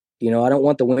 I don't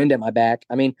want the wind at my back.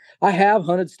 I mean, I have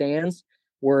hunted stands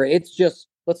where it's just,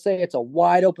 let's say it's a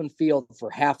wide open field for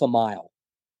half a mile.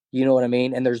 You know what I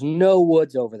mean? And there's no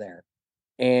woods over there.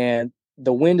 And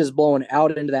the wind is blowing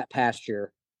out into that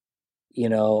pasture,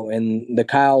 and the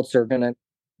coyotes are going to,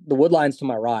 the wood line's to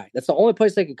my right. That's the only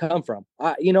place they could come from.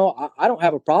 I don't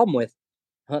have a problem with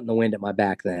hunting the wind at my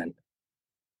back then.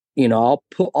 I'll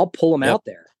pull them Yep. out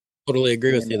there. Totally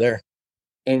agree with And you there.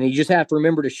 and you just have to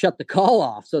remember to shut the call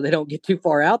off so they don't get too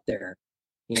far out there.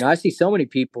 I see so many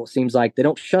people, it seems like they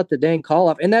don't shut the dang call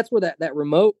off. And that's where that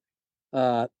remote,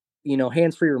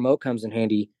 hands-free remote comes in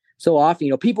handy. So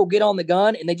often, people get on the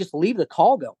gun and they just leave the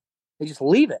call going. They just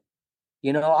leave it.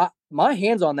 My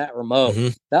hands on that remote Hmm.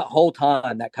 that whole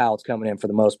time that coyote's coming in, for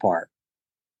the most part,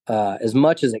 as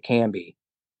much as it can be.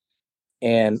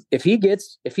 And if he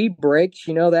breaks,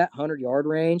 that 100-yard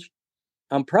range,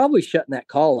 I'm probably shutting that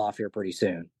call off here pretty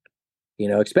soon.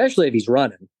 Especially if he's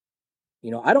running.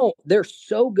 They're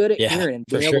so good at Yeah, hearing and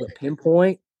for being sure. able to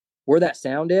pinpoint where that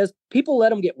sound is. People let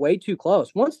them get way too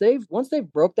close. Once they've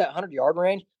broke that 100-yard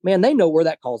range, man, they know where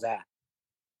that call's at.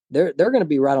 They're going to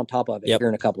be right on top of it Yep. here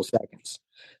in a couple of seconds.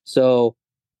 So,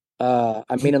 I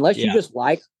mean, unless you Yeah. just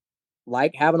like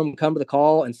having them come to the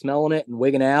call and smelling it and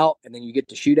wigging out, and then you get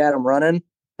to shoot at them running,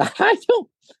 I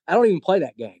don't even play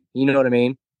that game. You know what I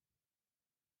mean?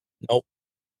 Nope.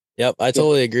 Yep. I You know,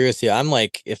 totally agree with you. I'm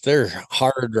like, if they're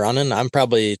hard running, I'm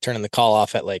probably turning the call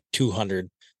off at like 200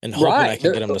 and hoping I right.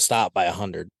 can get them to stop by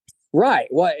 100. Right.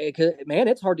 Well, man,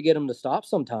 it's hard to get them to stop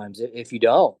sometimes if you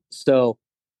don't. So,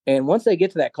 and once they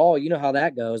get to that call, you know how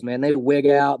that goes, man. They wig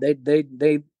out.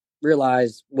 They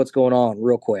realize what's going on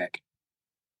real quick.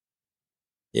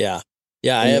 Yeah.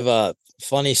 Yeah. I And have a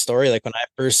funny story. Like when I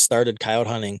first started coyote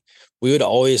hunting, we would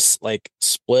always like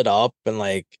split up and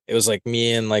like it was like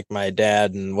me and like my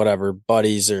dad and whatever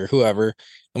buddies or whoever.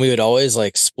 And we would always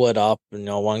like split up. You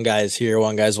know, one guy's here,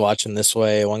 one guy's watching this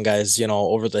way, one guy's, you know,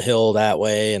 over the hill that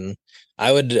way. And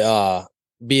I would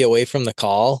be away from the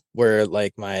call where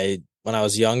like when I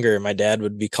was younger, my dad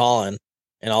would be calling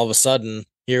and all of a sudden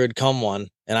here would come one.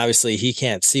 And obviously he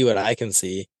can't see what I can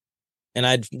see and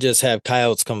I'd just have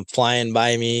coyotes come flying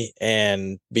by me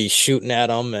and be shooting at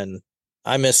them. And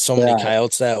I missed so many right,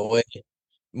 coyotes that way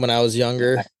when I was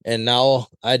younger. right, And now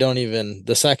I don't even,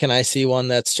 the second I see one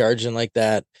that's charging like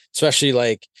that, especially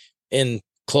like in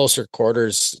closer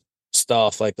quarters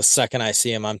stuff, like the second I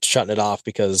see him, I'm shutting it off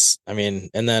because I mean,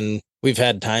 and then we've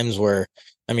had times where,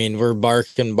 I mean, we're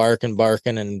barking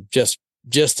and just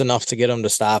enough to get them to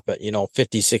stop at, you know,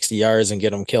 50, 60 yards and get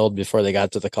them killed before they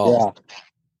got to the call.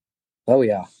 yeah, oh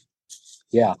yeah,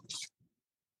 yeah.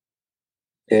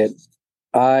 It,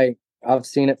 I've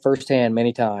seen it firsthand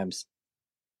many times.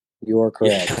 You are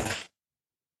correct. Yeah.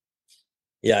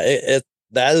 Yeah, it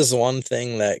that is one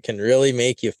thing that can really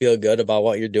make you feel good about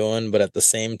what you're doing, but at the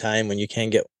same time, when you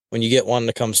get one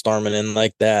to come storming in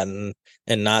like that and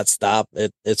not stop,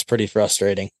 it's pretty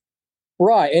frustrating.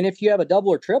 Right, and if you have a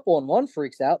double or triple and one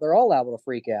freaks out, they're all liable to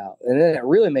freak out, and then it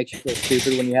really makes you feel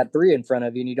stupid when you had three in front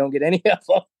of you and you don't get any of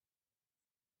them.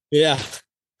 Yeah,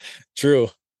 true.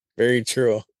 Very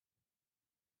true.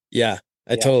 Yeah,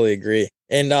 I Yeah. totally agree.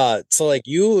 And so like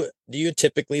do you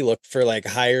typically look for like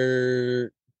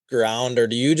higher ground or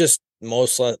do you just more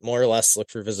or less look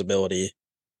for visibility?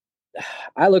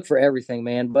 I look for everything,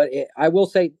 man. But I will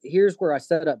say, here's where I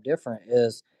set up different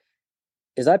is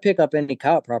I pick up any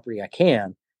coyote property I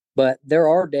can. But there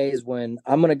are days when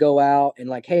I'm gonna go out and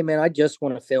like, hey man, I just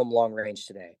want to film long range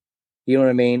today. You know what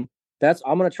I mean? That's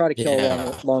I'm gonna try to kill a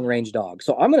Yeah, long range dog.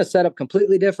 So I'm gonna set up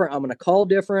completely different. I'm gonna call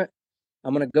different.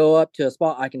 I'm gonna go up to a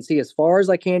spot I can see as far as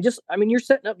I can. Just I mean, you're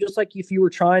setting up just like if you were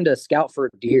trying to scout for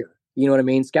a deer. You know what I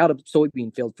mean? Scout a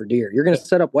soybean field for deer. You're gonna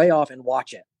set up way off and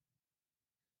watch it.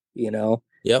 You know,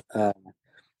 yep, uh,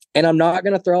 and I'm not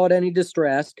going to throw out any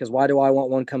distress because why do I want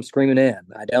one come screaming in?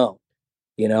 I don't,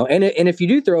 you know. And if you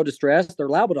do throw distress, they're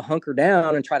liable to hunker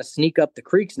down and try to sneak up the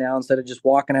creeks now instead of just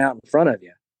walking out in front of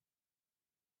you.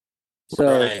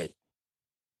 So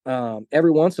right.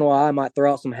 every once in a while, I might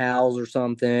throw out some howls or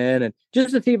something, and just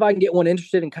to see if I can get one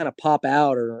interested and kind of pop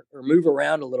out or move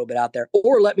around a little bit out there,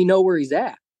 or let me know where he's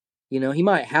at. You know, he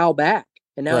might howl back,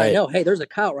 and now I Right. know, hey, there's a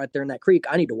coyote right there in that creek.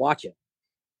 I need to watch it.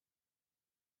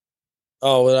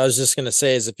 Oh, what I was just gonna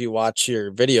say is if you watch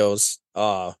your videos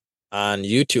on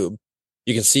YouTube,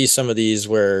 you can see some of these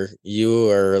where you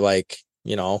are like,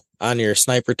 you know, on your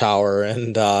sniper tower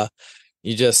and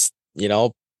you just, you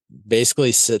know,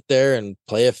 basically sit there and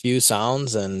play a few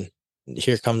sounds and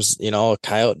here comes, you know, a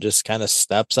coyote just kind of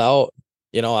steps out,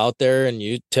 you know, out there and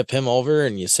you tip him over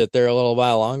and you sit there a little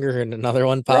while longer and another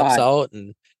one pops Right out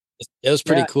and it was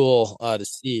pretty now, cool to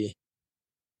see.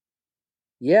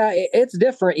 yeah, it's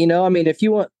different, you know. I mean, if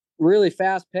you want really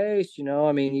fast paced, you know,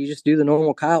 I mean, you just do the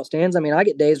normal coyote stands. I mean, I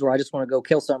get days where I just want to go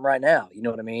kill something right now. You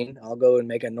know what I mean? I'll go and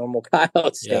make a normal coyote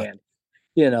Yeah, stand,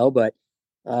 you know, but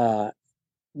uh,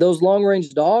 those long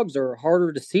range dogs are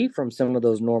harder to see from some of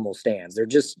those normal stands. You're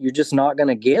just not going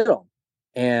to get them.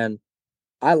 And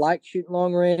I like shooting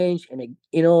long range. And,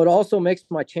 you know, it also makes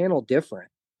my channel different.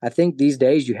 I think these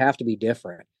days you have to be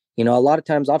different. You know, a lot of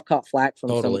times I've caught flack from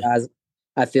some totally. guys,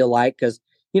 I feel like, because,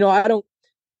 you know,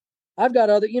 I've got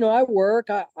other, you know, I work,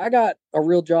 I got a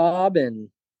real job and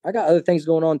I got other things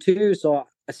going on too. So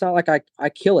it's not like I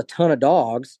kill a ton of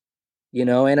dogs, you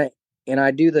know, and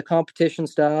I do the competition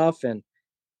stuff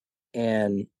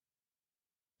and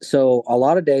so a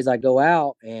lot of days I go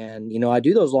out and, you know, I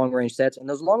do those long range sets and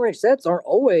those long range sets aren't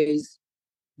always,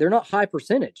 they're not high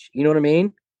percentage. You know what I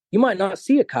mean? You might not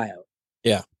see a coyote,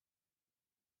 Yeah.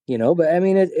 you know, but I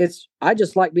mean, it's, I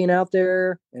just like being out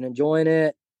there and enjoying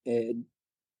it.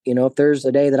 You know, if there's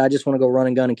a day that I just want to go run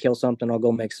and gun and kill something, I'll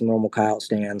go make some normal coyote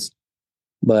stands.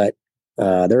 But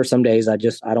there are some days I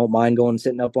don't mind going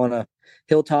sitting up on a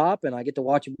hilltop and I get to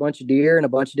watch a bunch of deer and a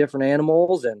bunch of different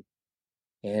animals and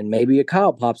maybe a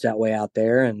coyote pops that way out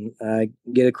there and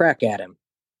get a crack at him.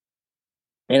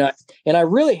 And I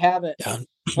really haven't Yeah.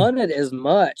 hunted as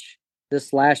much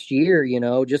this last year,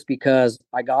 just because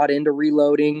I got into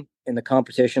reloading and the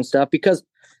competition stuff. Because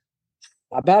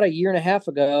about a year and a half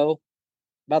ago,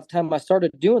 about the time I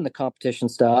started doing the competition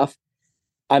stuff,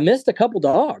 I missed a couple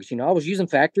dogs. I was using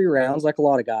factory rounds like a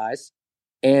lot of guys.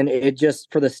 And it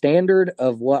just, for the standard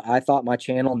of what I thought my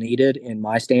channel needed and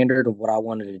my standard of what I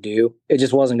wanted to do, it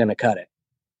just wasn't going to cut it.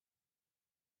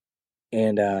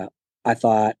 And I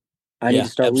thought I need Yeah, to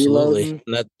start absolutely. reloading.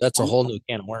 And that's a whole new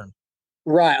can of worms.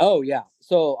 Right. Oh, yeah.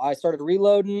 So I started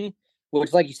reloading,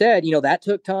 which, like you said, that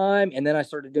took time. And then I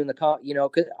started doing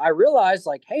because I realized,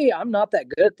 like, hey, I'm not that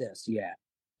good at this yet.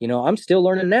 I'm still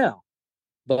learning now.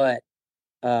 But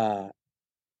uh,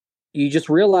 you just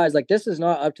realize, like, this is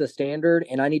not up to the standard,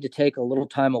 and I need to take a little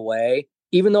time away.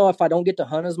 Even though if I don't get to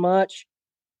hunt as much,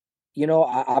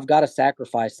 I've got to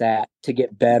sacrifice that to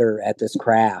get better at this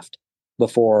craft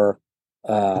before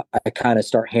I kind of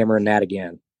start hammering that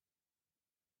again.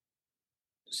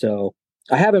 So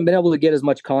I haven't been able to get as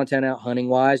much content out hunting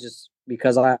wise, just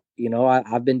because I've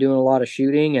been doing a lot of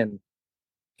shooting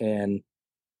and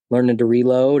learning to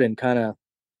reload and kind of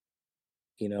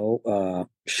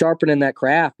sharpening that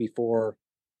craft before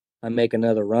I make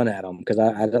another run at them, because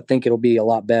I think it'll be a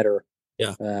lot better.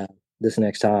 Yeah. This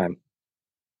next time.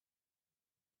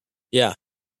 Yeah.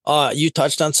 You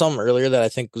touched on something earlier that I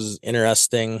think was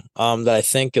interesting, that I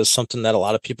think is something that a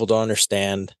lot of people don't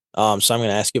understand. So I'm going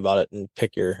to ask you about it and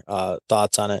pick your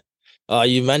thoughts on it.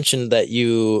 You mentioned that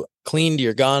you deep cleaned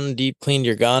your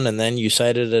gun, and then you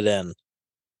sighted it in.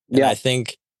 And Yeah.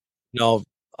 you know,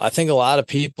 I think a lot of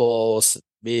people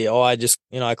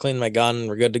I cleaned my gun,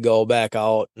 we're good to go back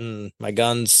out, and my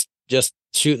gun's just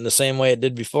shooting the same way it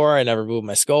did before. I never moved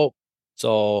my scope.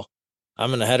 So I'm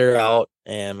gonna head her out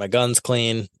and my gun's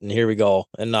clean, and here we go.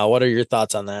 And what are your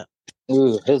thoughts on that?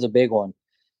 Ooh, here's a big one.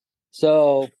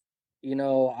 So,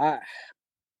 I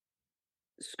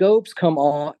scopes come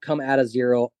out of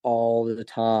zero all the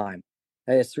time.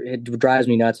 It drives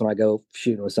me nuts when I go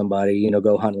shooting with somebody,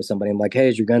 go hunting with somebody. I'm like, hey,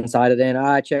 is your gun sighted in?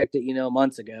 I checked it,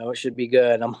 months ago. It should be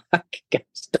good. I'm like,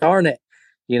 darn it.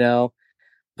 Yep.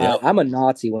 I'm a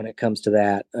Nazi when it comes to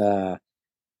that.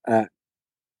 I,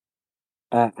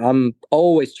 I'm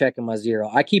always checking my zero.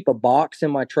 I keep a box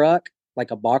in my truck,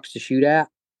 like a box to shoot at.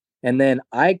 And then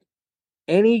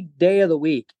any day of the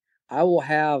week, I will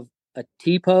have a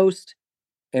T-post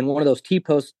and one of those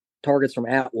T-post targets from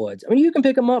Atwoods. I mean, you can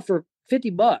pick them up for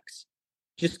 $50.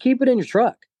 Just keep it in your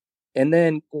truck. And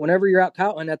then whenever you're out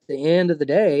counting at the end of the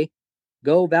day,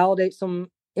 go validate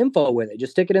some info with it.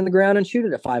 Just stick it in the ground and shoot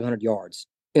it at 500 yards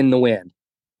in the wind.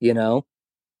 You know,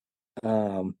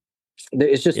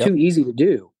 it's just Yep. too easy to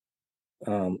do.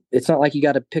 It's not like you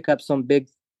got to pick up some big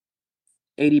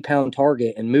 80-pound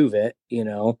target and move it.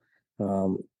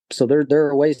 So there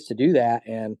are ways to do that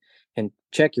and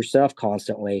check yourself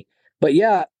constantly. But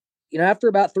yeah, after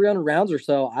about 300 rounds or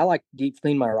so, I like to deep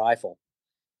clean my rifle.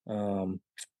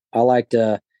 I like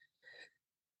to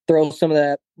throw some of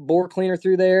that bore cleaner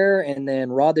through there and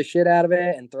then rod the shit out of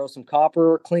it and throw some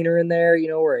copper cleaner in there,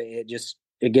 where it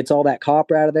gets all that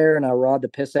copper out of there, and I rod the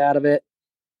piss out of it,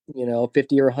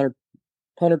 50 or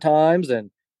 100 times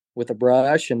and with a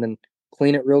brush, and then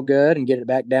clean it real good and get it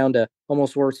back down to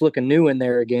almost where it's looking new in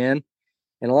there again.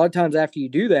 And a lot of times after you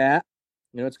do that,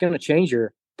 it's going to change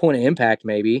your point of impact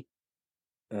maybe.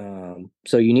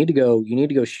 So you need to go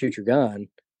shoot your gun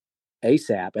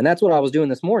ASAP. And that's what I was doing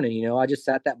this morning. I just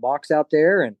sat that box out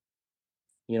there and,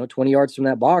 20 yards from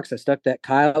that box, I stuck that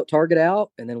coyote target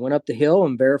out and then went up the hill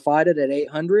and verified it at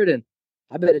 800. And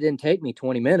I bet it didn't take me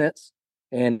 20 minutes.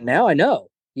 And now I know,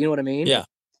 you know what I mean? Yeah.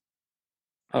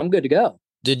 I'm good to go.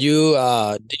 Did you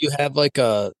have like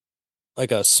a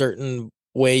certain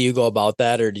way you go about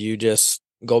that, or do you just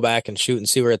go back and shoot and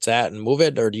see where it's at and move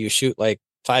it, or do you shoot like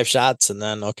 5 shots and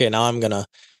then okay, now At I'm gonna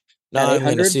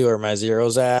 800, see where my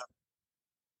zero's at?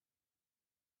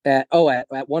 at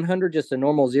 100, just a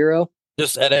normal zero.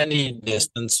 Just at any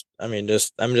distance. I mean,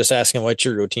 I'm just asking what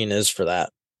your routine is for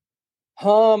that.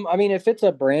 I mean, if it's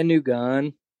a brand new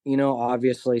gun,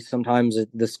 obviously sometimes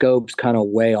the scope's kind of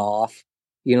way off.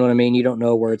 You know what I mean? You don't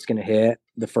know where it's going to hit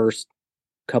the first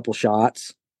couple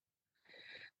shots.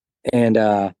 And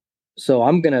so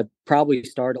I'm going to probably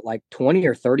start at like 20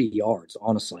 or 30 yards,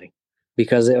 honestly,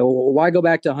 because why go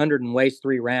back to 100 and waste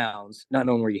 3 rounds not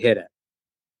knowing where you hit it?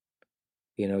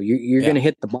 You're going Yeah. to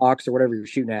hit the box or whatever you're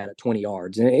shooting at 20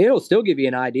 yards, and it'll still give you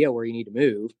an idea where you need to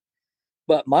move.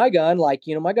 But my gun,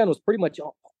 my gun was pretty much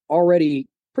already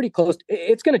pretty close.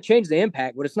 It's going to change the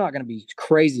impact, but it's not going to be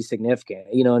crazy significant.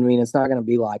 You know what I mean? It's not going to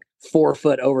be like 4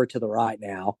 foot over to the right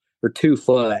now or 2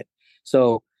 foot.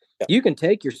 So Yeah. you can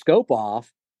take your scope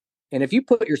off And if you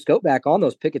put your scope back on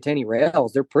those Picatinny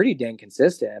rails, they're pretty dang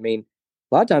consistent. I mean,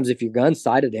 a lot of times if your gun's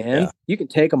sighted in, Yeah. you can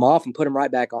take them off and put them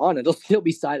right back on, and it'll still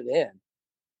be sighted in.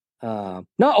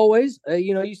 Not always,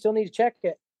 you still need to check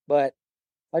it. But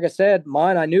like I said,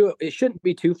 mine, I knew it shouldn't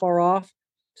be too far off.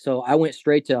 So I went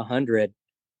straight to 100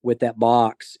 with that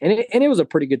box. And it was a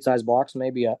pretty good size box,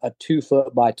 maybe a 2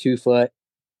 foot by 2 foot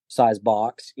size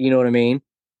box. You know what I mean?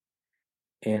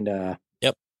 And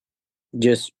Yep.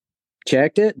 just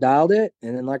checked it, dialed it.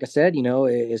 And then, like I said,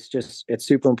 it's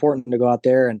super important to go out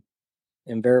there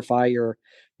and verify your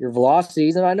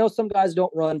velocities. And I know some guys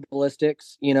don't run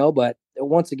ballistics, but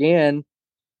once again,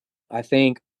 I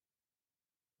think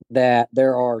that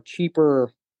there are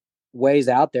cheaper ways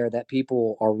out there that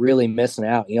people are really missing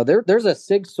out. There's a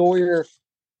Sig Sauer,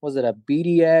 was it a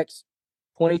BDX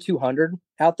 2200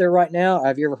 out there right now?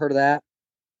 Have you ever heard of that?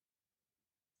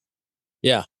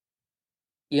 Yeah.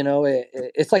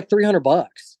 It's like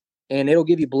 $300 and it'll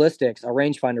give you ballistics, a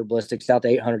rangefinder ballistics out to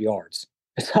 800 yards.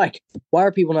 It's like, why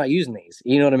are people not using these?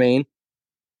 You know what I mean?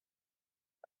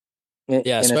 Yeah. And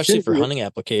as soon Especially as for hunting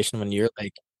application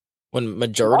when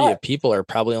majority right, of people are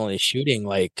probably only shooting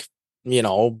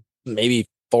maybe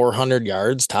 400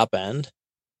 yards top end.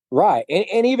 right.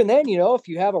 And even then, if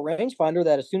you have a rangefinder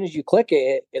that as soon as you click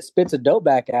it, it spits a doe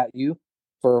back at you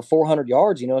for 400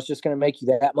 yards, it's just going to make you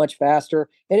that much faster.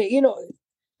 And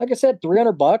like I said,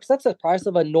 $300, that's the price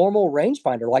of a normal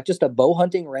rangefinder, like just a bow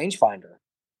hunting rangefinder.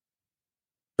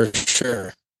 For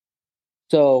sure.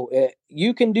 So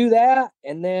you can do that,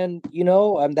 and then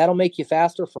that'll make you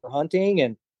faster for hunting,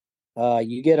 and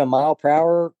you get a mile per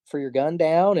hour for your gun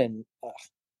down, and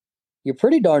you're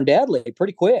pretty darn deadly,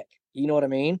 pretty quick. You know what I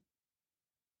mean?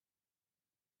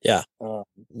 Yeah. You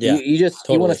Yeah. you want to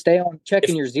Totally. stay on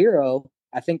checking If your zero.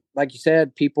 I think, like you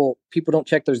said, people don't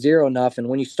check their zero enough, and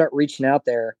when you start reaching out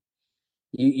there,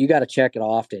 you got to check it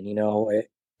often.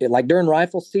 Like during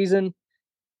rifle season,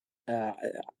 uh,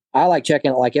 I like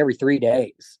checking it like every 3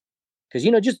 days because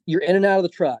just you're in and out of the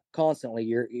truck constantly.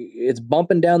 It's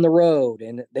bumping down the road,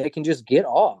 and they can just get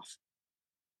off.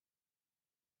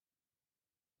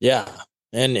 Yeah.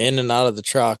 And in and out of the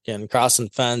truck and crossing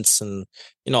fence and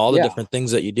all the Yeah, different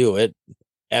things that you do, it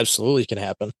absolutely can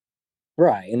happen.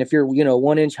 right. And if you're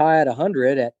 1 inch high at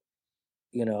 100 at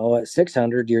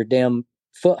 600, you're damn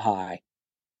foot high.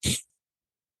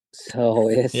 So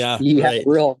Yeah. you have a Right.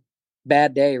 real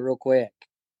bad day real quick.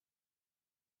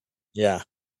 Yeah.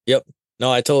 Yep.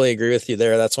 No, I totally agree with you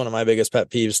there. That's one of my biggest pet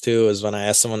peeves too, is when I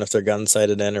ask someone if their gun's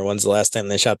sighted in or when's the last time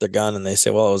they shot their gun and they say,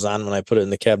 well, it was on when I put it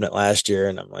in the cabinet last year.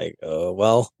 And I'm like, oh,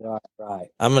 well, Right, right.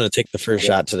 I'm going to take the first Yeah.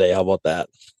 shot today. How about that?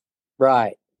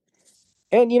 Right.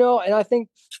 And and I think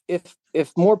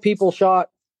if more people shot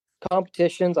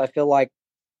competitions, I feel like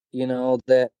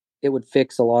that it would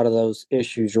fix a lot of those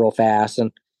issues real fast.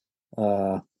 And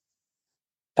uh,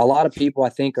 a lot of people, I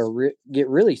think, get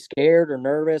really scared or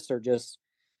nervous, or just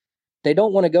they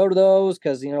don't want to go to those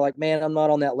because like, man, I'm not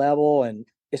on that level, and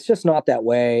it's just not that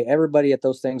way. Everybody at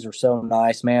those things are so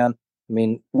nice, man. I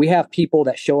mean, we have people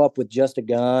that show up with just a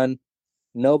gun,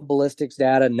 no ballistics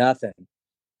data, nothing,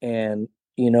 and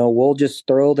we'll just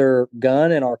throw their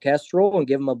gun in our kestrel and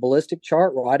give them a ballistic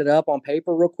chart, write it up on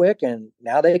paper real quick, and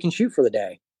now they can shoot for the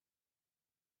day.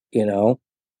 you know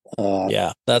uh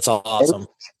Yeah, that's every, awesome.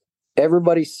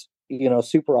 everybody's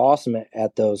super awesome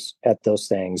at those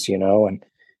things, and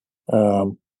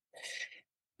um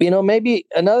maybe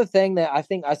another thing that I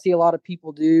think I see a lot of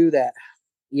people do, that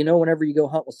whenever you go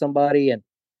hunt with somebody and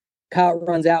coyote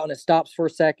runs out and it stops for a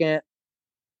second,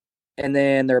 and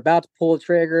then they're about to pull the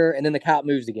trigger, and then the coyote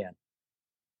moves again,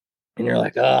 and you're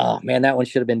like, oh man, that one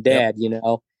should have been Yep.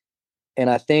 dead. And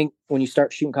I think when you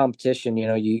start shooting competition,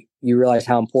 you realize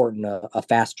how important a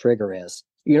fast trigger is,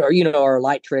 or a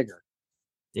light trigger.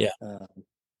 Yeah. Um,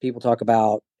 People talk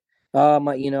about, I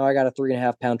got a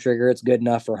 3.5 pound trigger. It's good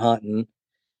enough for hunting.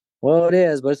 Well, it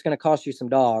is, but it's going to cost you some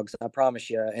dogs, I promise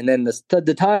you. And then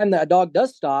the time that a dog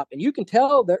does stop, and you can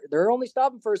tell they're only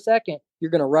stopping for a second,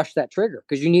 you're going to rush that trigger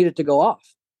because you need it to go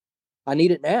off. I need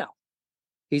it now.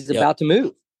 He's Yep. about to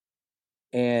move.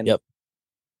 And Yep.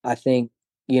 I think,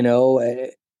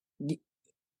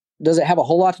 does it have a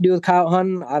whole lot to do with coyote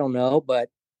hunting? I don't know, but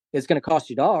it's going to cost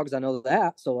you dogs. I know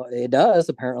that. So it does,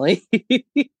 apparently.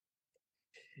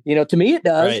 To me, it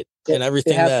does. Right. And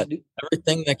It has to do.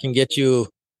 everything that can get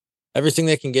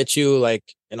you,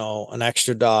 like, an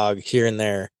extra dog here and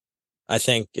there, I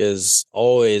think is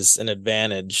always an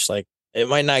advantage. Like, it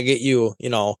might not get you,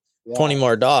 20 Right.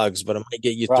 more dogs, but it might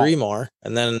get you Right. three more.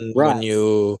 And then when Right.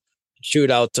 you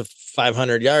shoot out to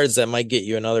 500 yards, that might get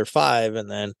you another five. And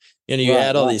then, you Right.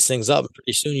 add all Right. these things up.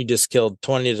 Pretty soon you just killed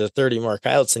 20 to 30 more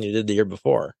coyotes than you did the year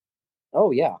before.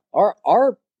 Oh yeah. Our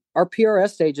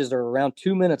PRS stages are around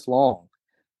 2 minutes long.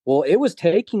 Well, it was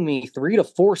taking me 3 to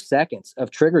 4 seconds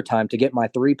of trigger time to get my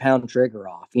 3 pound trigger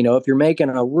off. If you're making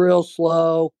a real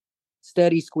slow,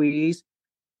 steady squeeze,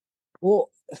 well,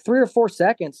 3 or 4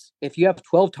 seconds, if you have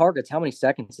 12 targets, how many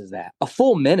seconds is that? A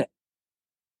full minute.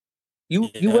 You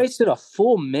Yeah. wasted a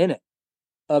full minute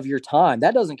of your time.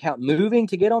 That doesn't count moving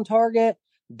to get on target,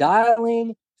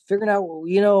 dialing, figuring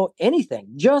out, anything,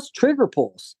 just trigger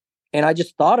pulls. And I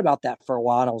just thought about that for a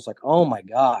while and I was like, oh my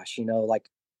gosh, like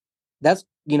that's,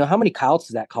 how many coyotes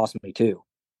does that cost me too?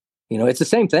 It's the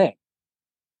same thing.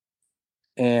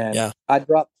 And Yeah, I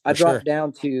for sure. dropped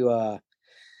down to,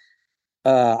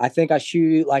 I think I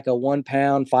shoot like a 1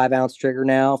 pound, 5 ounce trigger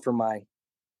now for my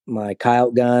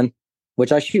coyote gun,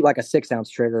 which I shoot like a 6 ounce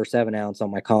trigger or 7 ounce on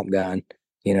my comp gun,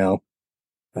 you know,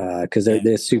 because Yeah.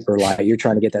 they're super light. You're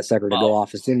trying to get that sucker to go Wow.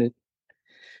 off as soon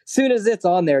as it's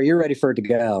on there. You're ready for it to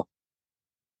go.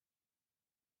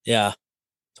 Yeah,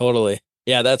 totally.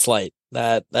 Yeah, that's light.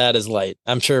 That is light.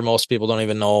 I'm sure most people don't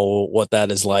even know what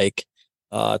that is like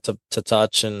to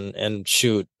touch and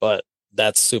shoot, but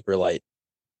that's super light.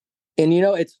 And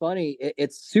it's funny.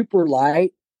 It's super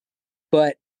light,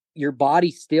 but your body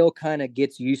still kind of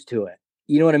gets used to it.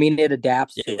 You know what I mean? It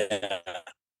adapts to it. Yeah.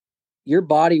 Your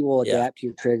body will Yeah. adapt to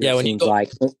your trigger. Yeah, It seems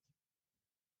like.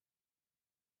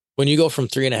 when you go from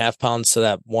 3.5 pounds to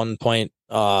that 1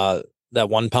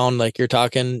 pound like you're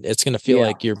talking, it's gonna feel Yeah.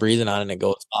 like you're breathing on it and it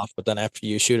goes off. But then after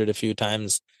you shoot it a few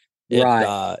times, it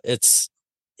Right. it's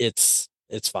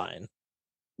fine.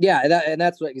 Yeah, and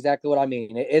that's exactly what I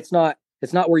mean. It's not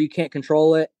where you can't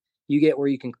control it. You get where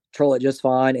you can control it just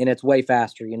fine, and it's way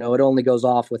faster. It only goes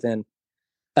off within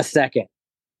a second.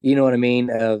 You know what I mean?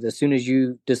 As soon as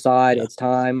you decide Yeah. it's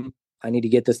time, I need to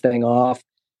get this thing off,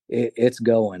 it's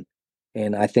going.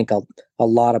 And I think a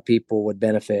lot of people would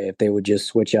benefit if they would just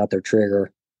switch out their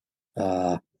trigger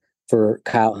uh, for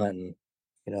coyote hunting.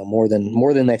 More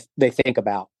than they think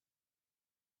about.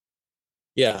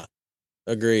 Yeah.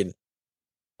 Agreed.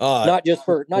 Not What just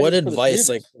for the advice,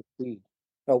 like, smoothness of speed.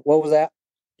 Oh, what was that?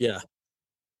 yeah,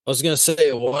 I was gonna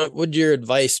say, what would your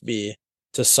advice be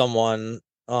to someone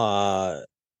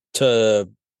to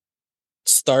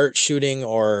start shooting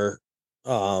or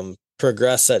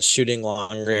progress at shooting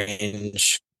long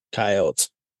range coyotes?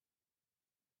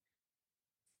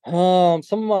 Some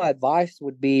of my advice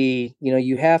would be,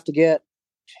 you have to get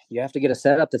a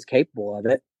setup that's capable of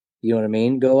it. You know what I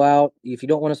mean? Go out if you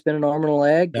don't want to spend an arm and a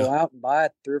leg. Yeah. Go out and buy a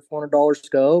 $300 or $400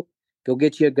 scope. Go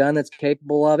get you a gun that's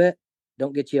capable of it.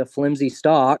 Don't get you a flimsy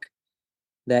stock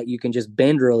that you can just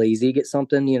bend real easy. Get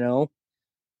something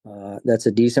that's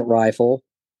a decent rifle.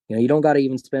 You don't got to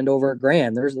even spend over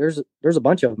 $1,000. There's a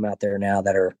bunch of them out there now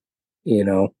that are, you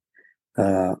know,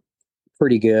 uh,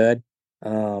 pretty good.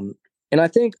 Um, and I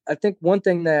think one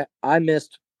thing that I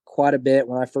missed quite a bit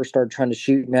when I first started trying to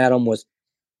shoot at them was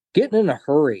getting in a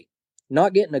hurry,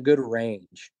 not getting a good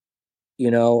range.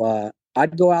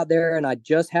 I'd go out there and I'd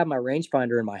just have my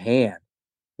rangefinder in my hand.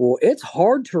 Well, it's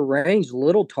hard to range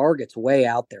little targets way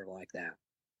out there like that.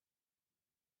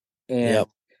 And Yep.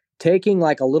 taking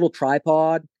like a little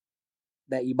tripod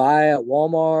that you buy at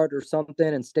Walmart or something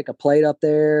and stick a plate up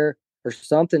there or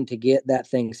something to get that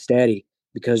thing steady,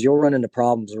 because you'll run into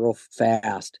problems real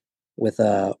fast with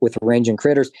ranging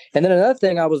critters. And then another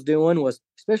thing I was doing was,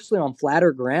 especially on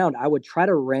flatter ground, I would try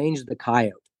to range the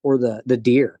coyote or the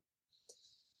deer.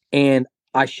 And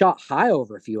I shot high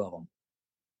over a few of them.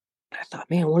 I thought,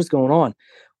 man, what is going on?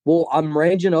 Well, I'm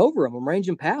ranging over them. I'm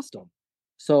ranging past them.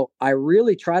 So I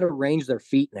really try to range their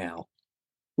feet now,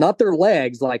 not their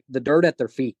legs, like the dirt at their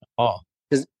feet, Oh,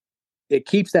 because it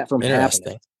keeps that from happening.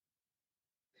 interesting.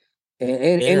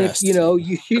 And if Interesting.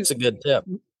 you shoot, That's a good tip.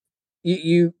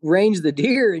 you range the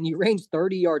deer and you range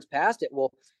 30 yards past it.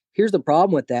 Well, here's the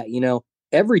problem with that.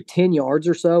 Every 10 yards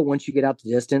or so, once you get out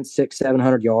the distance,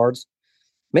 600-700 yards,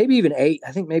 maybe even eight,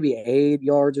 I think maybe 8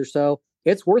 yards or so,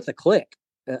 it's worth a click,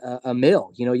 a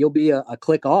mill. You'll be a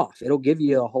click off. It'll give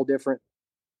you a whole different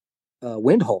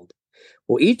wind hold.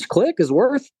 Well, each click is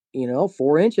worth,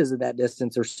 4 inches at that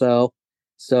distance or so.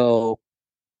 So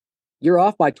you're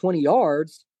off by 20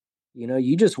 yards.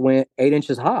 You just went 8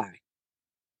 inches high.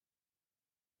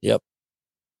 Yep.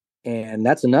 And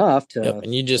that's enough Yep. to,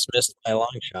 And you just missed my long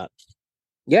shot.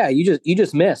 yeah, you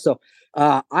just miss. So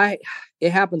it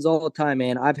happens all the time,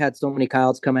 man. I've had so many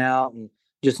coyotes come out and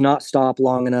just not stop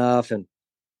long enough, and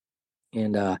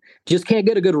just can't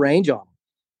get a good range on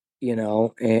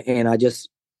them, and I just,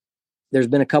 there's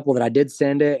been a couple that I did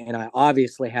send it, and I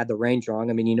obviously had the range wrong.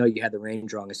 I mean, you had the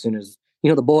range wrong as soon as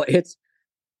the bullet hits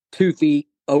 2 feet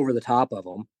over the top of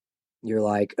them. You're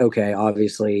like, okay,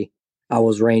 obviously I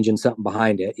was ranging something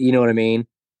behind it. You know what I mean?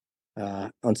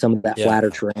 On some of that Yeah. flatter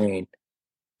terrain.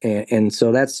 And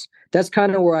so that's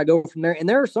kind of where I go from there. And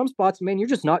there are some spots, man, you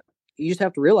just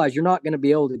have to realize you're not going to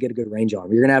be able to get a good range on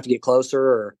them. You're going to have to get closer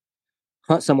or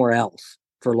hunt somewhere else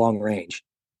for long range.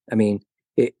 I mean,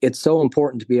 it's so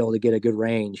important to be able to get a good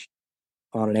range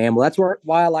on an animal. That's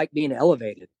why I like being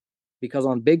elevated, because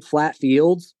on big flat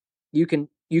fields, you can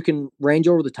range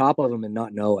over the top of them and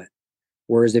not know it.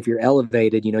 Whereas if you're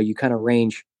elevated, you kind of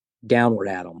range downward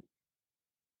at them.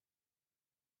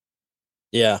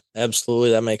 Yeah,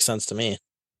 absolutely. That makes sense to me.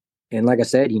 And like I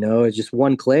said, it's just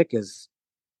one click is,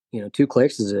 2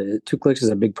 clicks is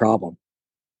a big problem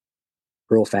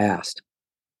real fast.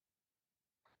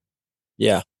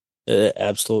 Yeah, it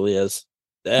absolutely is.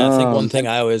 And I think one thing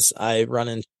I run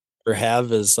into or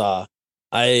have is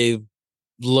I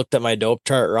looked at my dope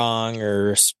chart wrong,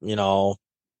 or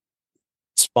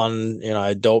spun,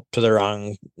 I doped to the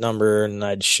wrong number, and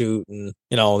I'd shoot, and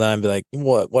then I'd be like,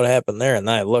 what happened there? And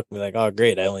then I look and be like, oh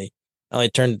great, I only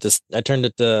turned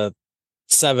it to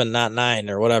 7, not 9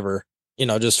 or whatever,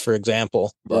 just for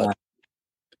example. Right,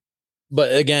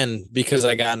 But again, because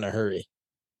I got in a hurry.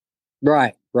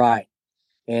 right.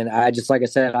 And I just, like I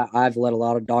said, I've let a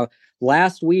lot of dogs.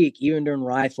 Last week, even during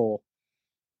rifle,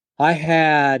 I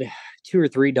had 2 or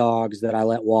 3 dogs that I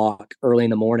let walk early in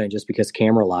the morning just because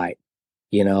camera light,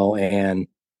 and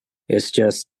it's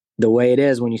just the way it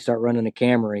is when you start running a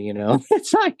camera,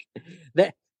 it's like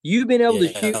that. You've been able to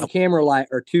shoot Yeah. and camera light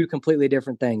are two completely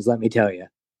different things, let me tell you.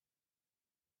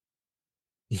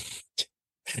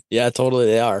 Yeah, totally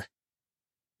they are.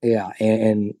 Yeah.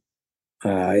 And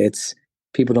it's,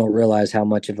 people don't realize how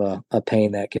much of a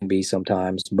pain that can be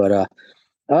sometimes. But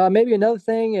maybe another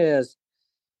thing is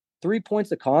 3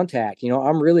 points of contact.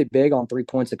 I'm really big on 3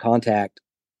 points of contact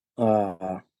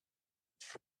uh,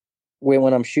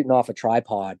 when I'm shooting off a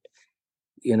tripod,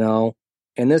 and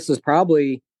this is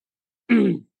probably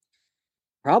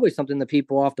something that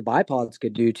people off the bipods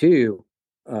could do too.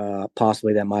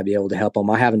 Possibly that might be able to help them.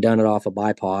 I haven't done it off a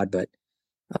bipod, but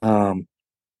um,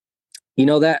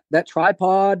 that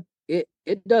tripod,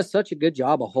 it does such a good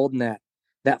job of holding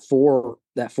that four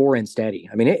in steady.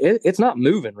 I mean, it's not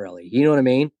moving really. You know what I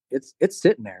mean? It's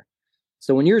sitting there.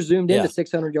 So when you're zoomed into Yeah.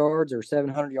 600 yards or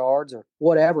 700 yards or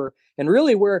whatever, and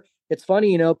really where it's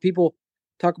funny, people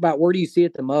talk about where do you see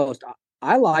it the most.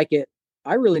 I like it.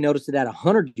 I really noticed it at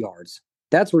 100 yards.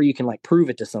 That's where you can like prove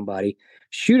it to somebody.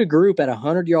 Shoot a group at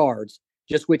 100 yards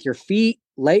just with your feet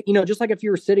late, just like if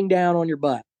you were sitting down on your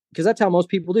butt, because that's how most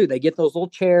people do. They get those little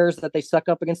chairs that they suck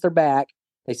up against their back.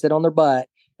 They sit on their butt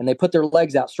and they put their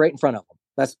legs out straight in front of them.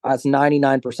 That's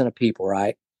 99% of people,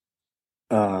 right?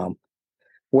 Um, Yep.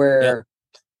 where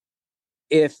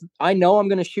if I know I'm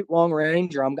going to shoot long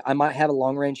range, or I might have a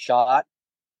long range shot,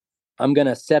 I'm going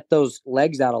to set those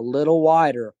legs out a little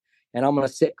wider, and I'm going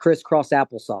to sit crisscross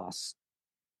applesauce.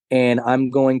 And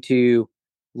I'm going to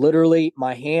literally,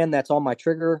 my hand that's on my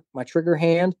trigger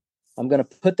hand, I'm going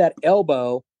to put that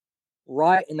elbow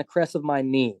right in the crest of my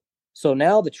knee. So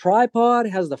now the tripod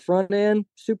has the front end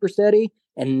super steady,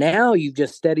 and now you've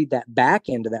just steadied that back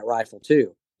end of that rifle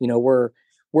too.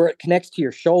 Where it connects to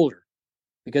your shoulder.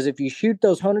 Because if you shoot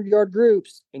those 100-yard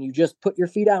groups and you just put your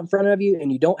feet out in front of you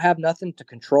and you don't have nothing to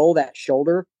control that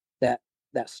shoulder, that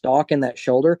stalk and that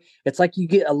shoulder, it's like you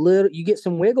get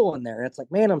some wiggle in there. And it's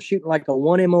like, man, I'm shooting like a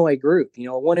 1 MOA group,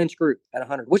 a 1 inch group at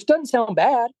 100, which doesn't sound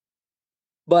bad,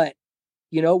 but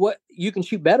you know what? You can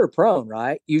shoot better prone,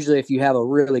 right? Usually if you have a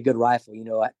really good rifle,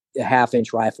 a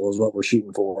half-inch rifle is what we're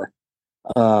shooting for.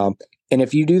 Um, and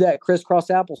if you do that crisscross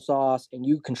applesauce and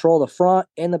you control the front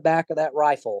and the back of that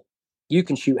rifle, you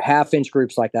can shoot half-inch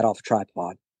groups like that off a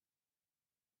tripod.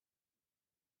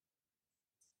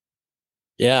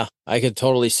 Yeah, I could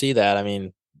totally see that. I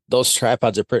mean, those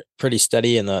tripods are pretty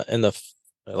steady in the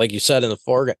like you said, in the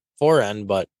fore end,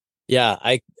 but yeah,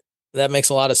 I that makes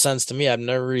a lot of sense to me. I've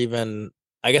never even,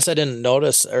 I guess I didn't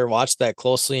notice or watch that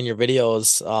closely in your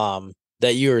videos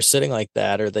that you were sitting like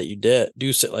that, or that you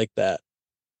do sit like that.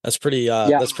 Yeah.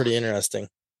 That's pretty interesting.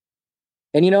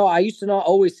 And, I used to not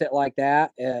always sit like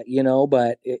that,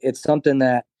 but it's something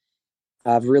that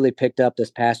I've really picked up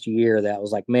this past year that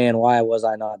was like, man, why was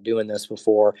I not doing this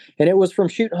before? And it was from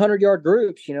shooting 100-yard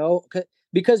groups,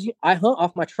 because I hunt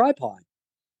off my tripod.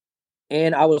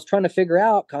 And I was trying to figure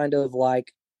out kind of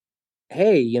like,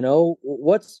 hey,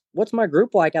 what's my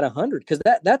group like at 100? Because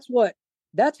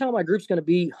that's how my group's going to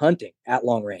be hunting at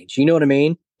long range. You know what I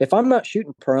mean? If I'm not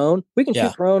shooting prone, we can Yeah.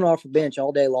 shoot prone off a bench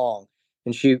all day long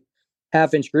and shoot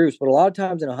half-inch groups. But a lot of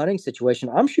times in a hunting situation,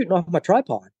 I'm shooting off my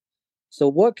tripod. So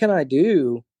what can I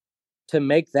do to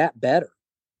make that better?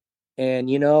 And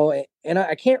and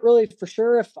I can't really for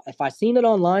sure if I seen it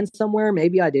online somewhere.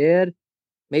 Maybe I did.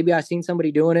 Maybe I seen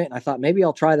somebody doing it, and I thought maybe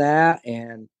I'll try that.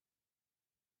 And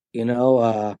you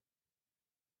know,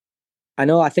 I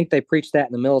know I think they preach that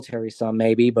in the military some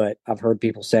maybe, but I've heard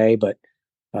people say, but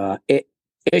it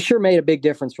sure made a big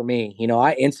difference for me.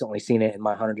 I instantly seen it in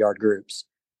my 100-yard groups,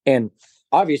 and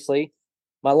obviously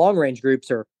my long range groups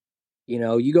are,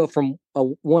 you go from a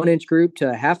 1 inch group to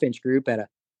a half-inch group at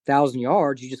 1,000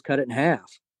 yards, you just cut it in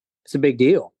half. It's a big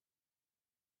deal.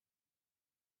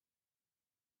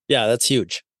 Yeah, that's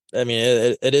huge. I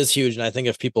mean, it is huge. And I think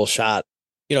if people shot,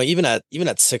 even at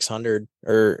 600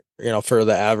 or, for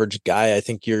the average guy, I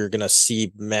think you're going to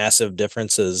see massive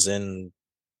differences in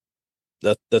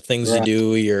the things you Right.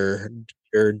 do,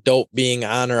 your dope being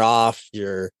on or off,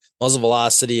 your muzzle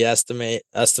velocity estimate,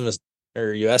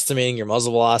 or you estimating your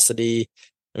muzzle velocity.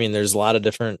 I mean, there's a lot of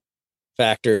different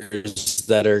factors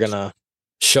that are gonna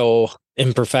show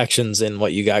imperfections in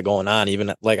what you got going on.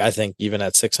 I think even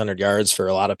at 600 yards for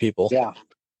a lot of people. Yeah.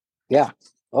 Yeah.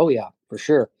 Oh yeah, for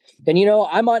sure. And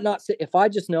I might not sit if I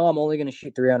just know I'm only going to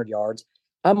shoot 300 yards.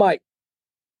 I might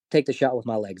take the shot with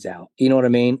my legs out. You know what I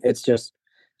mean? It's just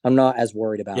I'm not as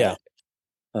worried about Yeah, it.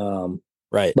 Um,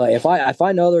 right. but if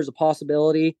I know there's a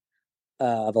possibility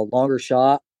of a longer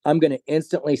shot, I'm going to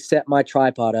instantly set my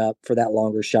tripod up for that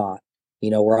longer shot.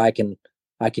 Where I can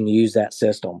use that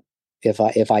system if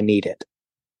I need it.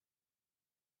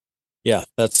 Yeah,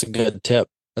 that's a good tip.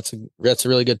 That's a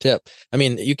really good tip. I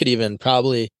mean, you could even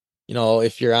probably,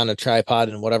 if you're on a tripod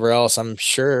and whatever else, I'm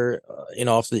sure,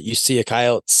 if you see a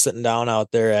coyote sitting down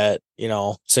out there at,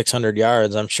 600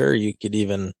 yards, I'm sure you could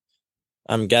even,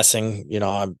 I'm guessing,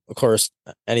 of course,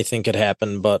 anything could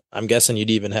happen, but I'm guessing you'd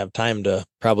even have time to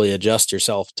probably adjust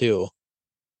yourself too.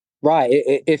 Right.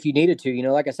 If you needed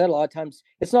to, like I said, a lot of times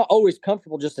it's not always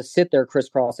comfortable just to sit there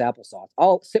crisscross applesauce.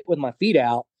 I'll sit with my feet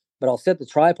out, but I'll set the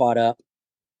tripod up,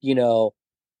 you know,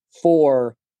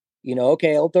 for,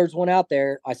 okay, oh, there's one out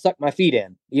there. I sucked my feet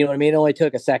in. You know what I mean? It only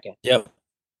took a second. Yep.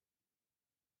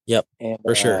 Yep. And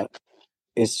For sure.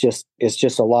 it's just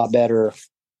a lot better,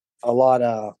 a lot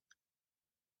a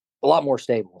lot more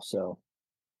stable. So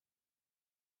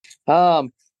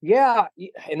yeah,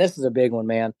 and this is a big one,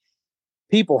 man.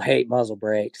 People hate muzzle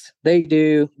brakes. They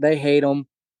do. They hate them,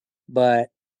 but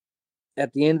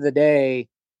at the end of the day,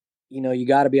 you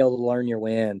got to be able to learn your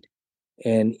wind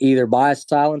and either buy a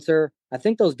silencer. I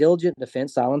think those Diligent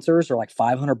Defense silencers are like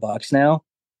 $500 now. I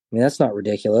mean, that's not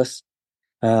ridiculous.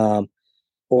 Um,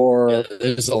 Yeah, or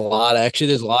there's a lot of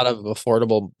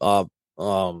affordable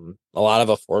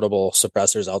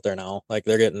suppressors out there now. Like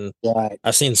they're getting, right,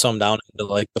 I've seen some down into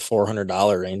like the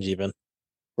 $400 range even.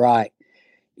 right.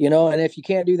 And if you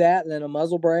can't do that, then a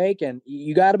muzzle brake, and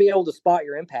you got to be able to spot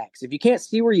your impacts. If you can't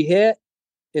see where you hit,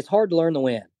 it's hard to learn the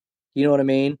wind. You know what I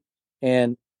mean?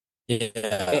 And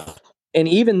Yeah. and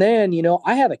even then,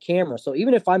 I have a camera, so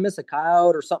even if I miss a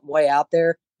coyote or something way out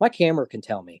there, my camera can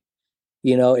tell me.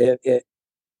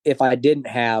 If I didn't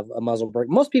have a muzzle brake,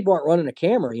 most people aren't running a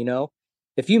camera.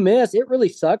 If you miss, it really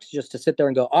sucks just to sit there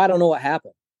and go, oh, I don't know what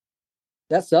happened.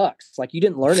 That sucks. It's like you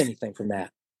didn't learn anything from that.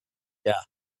 Yeah.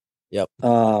 Yep.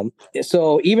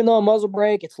 So even though a muzzle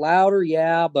brake, it's louder,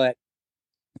 yeah, but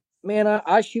man,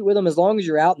 I shoot with them as long as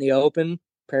you're out in the open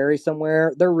prairie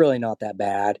somewhere. They're really not that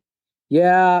bad.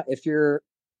 Yeah, if you're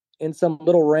in some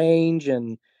little range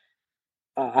and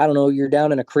I don't know, you're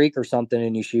down in a creek or something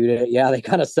and you shoot it, yeah, they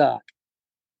kind of suck.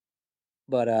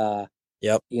 But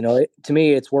Yep. to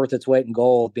me, it's worth its weight in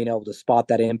gold being able to spot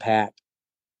that impact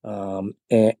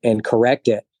and correct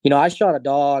it. I shot a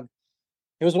dog.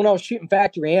 It was when I was shooting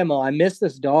factory ammo. I missed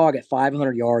this dog at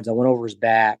 500 yards. I went over his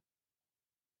back,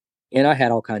 and I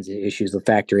had all kinds of issues with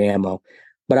factory ammo.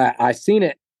 But I seen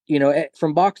it.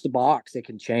 From box to box, it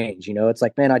can change. It's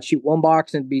like, man, I'd shoot one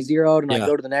box and it'd be zeroed, and I'd Yeah.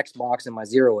 go to the next box and my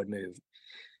zero would move.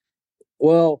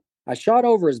 Well, I shot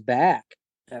over his back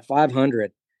at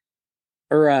 500,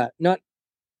 or not.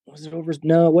 Was it over?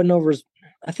 No, it wasn't over his.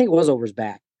 I think it was over his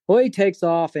back. Well, he takes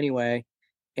off anyway,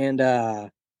 and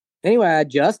anyway, I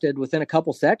adjusted within a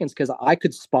couple seconds because I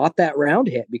could spot that round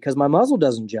hit because my muzzle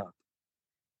doesn't jump,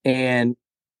 and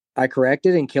I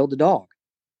corrected and killed the dog.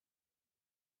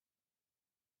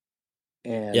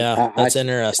 And Yeah. That's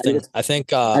interesting. I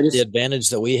think I the just advantage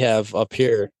that we have up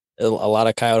here, a lot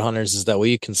of coyote hunters, is that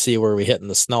we can see where we hit in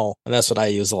the snow. And that's what I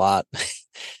use a lot.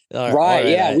 All right, right.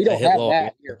 yeah, we I don't hit have low.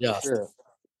 that here for Adjust. sure.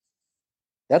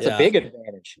 That's a Yeah. big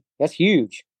advantage. That's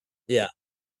huge. Yeah.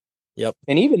 Yep.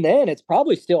 And even then, it's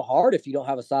probably still hard if you don't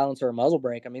have a silencer or muzzle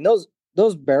brake. I mean, those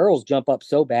barrels jump up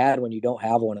so bad when you don't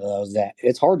have one of those that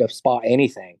it's hard to spot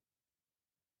anything.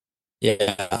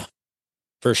 Yeah.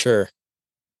 For sure.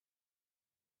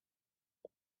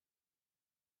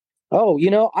 Oh,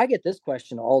 I get this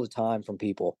question all the time from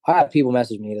people. I have people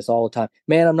message me this all the time.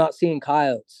 Man, I'm not seeing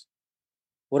coyotes.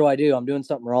 What do I do? I'm doing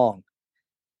something wrong.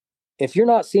 If you're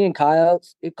not seeing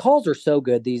coyotes, calls are so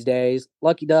good these days.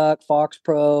 Lucky Duck, Fox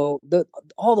Pro,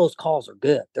 all those calls are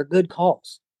good. They're good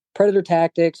calls. Predator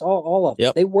tactics, all of them,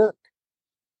 Yep. they work.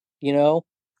 You know,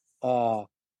 uh,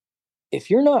 if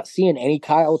you're not seeing any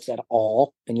coyotes at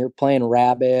all, and you're playing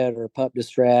rabbit or pup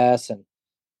distress, and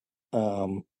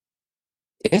um,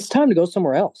 it's time to go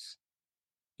somewhere else.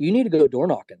 You need to go door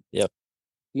knocking. Yep.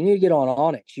 You need to get on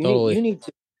Onyx. You Totally. need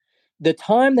to the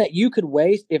time that you could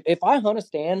waste if I hunt a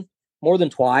stand more than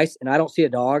twice and I don't see a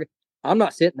dog, I'm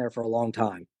not sitting there for a long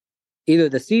time. Either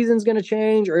the season's going to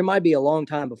change or it might be a long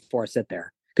time before I sit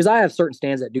there. Because I have certain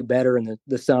stands that do better in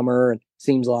the summer, and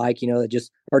seems like, that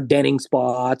just are denning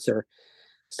spots or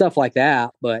stuff like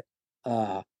that. But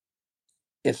uh,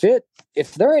 if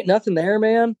there ain't nothing there,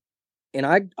 man, and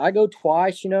I go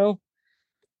twice,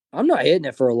 I'm not hitting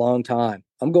it for a long time.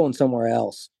 I'm going somewhere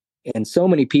else. And so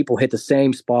many people hit the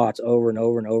same spots over and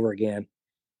over and over again,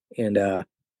 and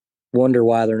wonder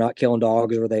why they're not killing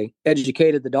dogs, or they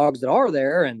educated the dogs that are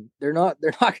there and they're not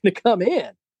going to come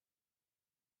in.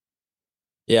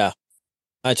 Yeah.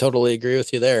 I totally agree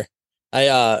with you there.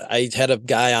 I had a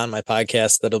guy on my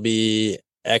podcast that'll be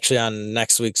actually on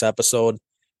next week's episode.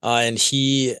 And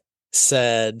he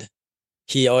said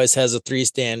he always has a 3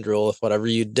 stand rule. If whatever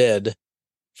you did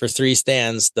for 3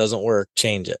 stands doesn't work,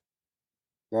 change it.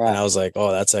 And Right. I was like,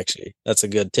 oh, that's a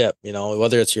good tip.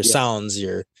 Whether it's your Yeah. sounds,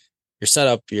 your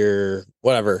setup, your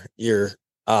whatever,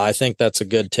 I think that's a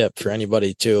good tip for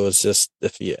anybody too. It's just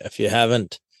if you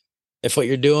haven't, if what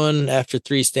you're doing after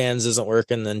 3 stands isn't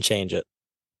working, then change it.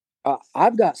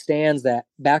 I've got stands that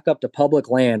back up to public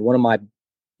land. One of my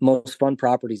most fun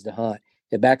properties to hunt.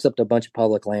 It backs up to a bunch of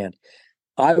public land.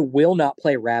 I will not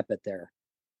play rabbit there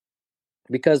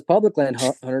because public land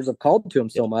hunters have called to them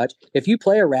so Yep. much. If you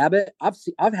play a rabbit, I've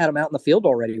had them out in the field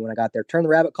already when I got there. Turn the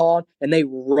rabbit call on, and they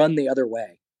run the other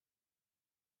way.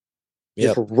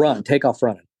 Just Yep. run, take off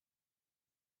running.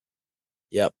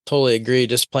 Yep. Totally agree.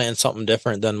 Just playing something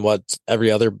different than what every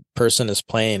other person is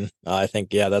playing. I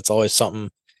think, yeah, that's always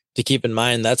something to keep in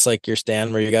mind. That's like your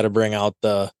stand where you got to bring out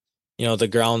the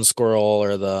ground squirrel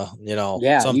or Yeah, you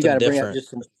got something to bring up different, just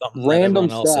some something that random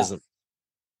everyone else stuff. isn't.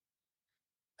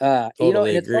 And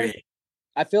Totally it's funny. agree.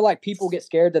 I feel like people get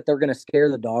scared that they're going to scare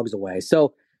the dogs away.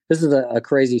 So this is a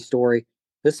crazy story.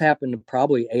 This happened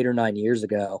probably 8 or 9 years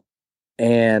ago,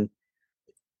 and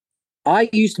I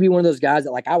used to be one of those guys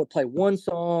that, like, I would play one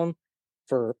song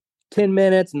for 10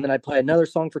 minutes and then I'd play another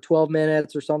song for 12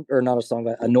 minutes or something, or not a song,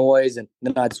 but a noise, and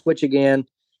then I'd switch again.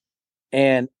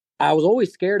 And I was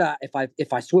always scared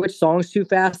if I switch songs too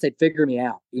fast, they'd figure me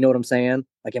out. You know what I'm saying?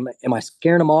 Like, am I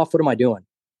scaring them off? What am I doing?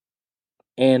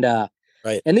 And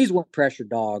Right. and these weren't pressured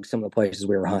dogs. Some of the places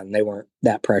we were hunting, they weren't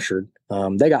that pressured.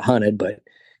 They got hunted, but it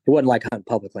wasn't like hunting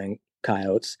public land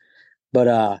coyotes.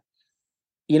 But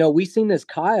we seen this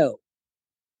coyote.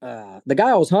 The guy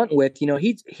I was hunting with,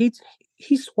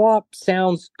 he swapped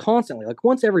sounds constantly, like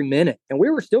once every minute, and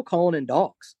we were still calling in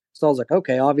dogs. So I was like,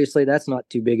 okay, obviously that's not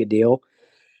too big a deal.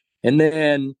 And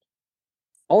then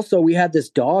also we had this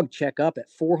dog check up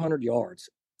at 400 yards.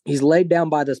 He's laid down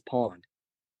by this pond.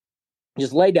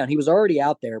 Just laid down. He was already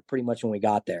out there pretty much when we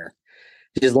got there.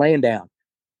 Just laying down.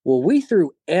 Well, we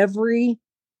threw every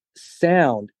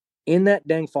sound in that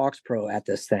dang Fox Pro at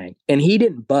this thing, and he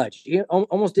didn't budge. He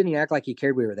almost didn't act like he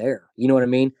cared we were there. You know what I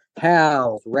mean?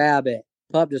 Howls, rabbit,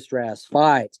 pup distress,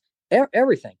 fights,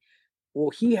 everything.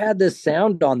 Well, he had this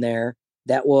sound on there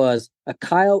that was a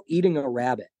coyote eating a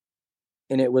rabbit,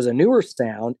 and it was a newer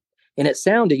sound, and it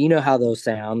sounded, you know how those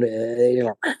sound, you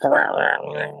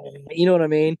know what I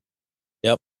mean?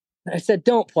 Yep. I said,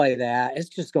 don't play that. It's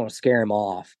just going to scare him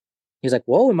off. He's like,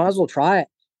 well, we might as well try it.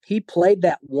 He played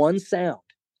that one sound,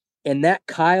 and that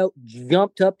coyote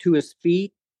jumped up to his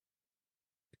feet,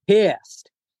 pissed,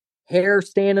 hair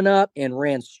standing up, and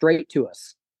ran straight to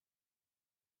us.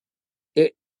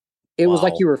 It was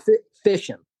like Wow. you were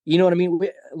fishing. You know what I mean?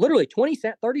 Literally 20,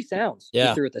 30 sounds we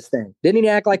Yeah. threw at this thing. Didn't even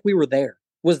act like we were there.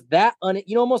 Was that,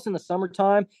 almost in the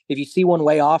summertime, if you see one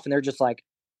way off and they're just like,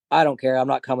 I don't care. I'm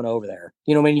not coming over there.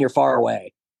 You know what I mean? You're far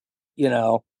away.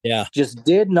 Yeah. Just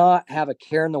did not have a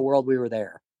care in the world we were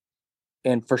there.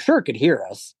 And for sure could hear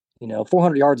us.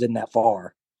 400 yards isn't that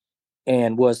far,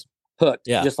 and was hooked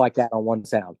Yeah. just like that on one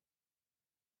sound.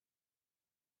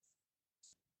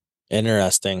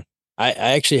 Interesting. I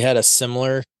actually had a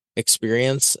similar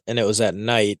experience, and it was at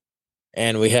night,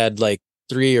 and we had like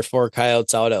 3 or 4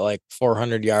 coyotes out at like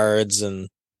 400 yards, and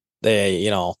they,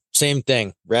 same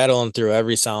thing, rattling through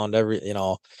every sound,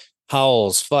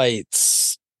 howls,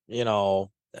 fights,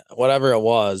 whatever it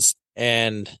was.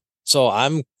 And so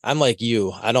I'm like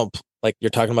you. I don't like you're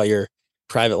talking about your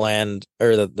private land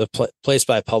or the place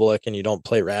by public and you don't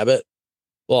play rabbit.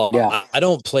 Well, Yeah. I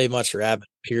don't play much rabbit,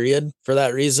 period, for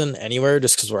that reason anywhere,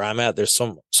 just because where I'm at, there's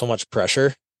so much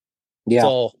pressure. Yeah.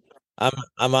 So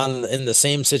I'm on in the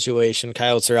same situation.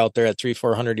 Coyotes are out there at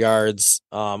 400 yards,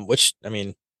 which I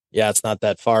mean, yeah, it's not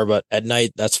that far, but at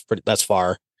night that's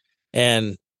far.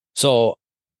 And so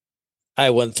I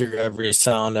went through every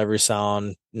sound,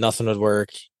 nothing would work.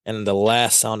 And the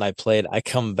last sound I played, I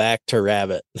come back to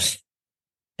rabbit.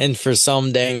 And for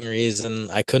some dang reason,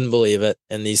 I couldn't believe it.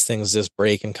 And these things just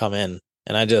break and come in.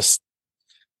 And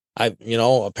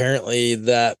apparently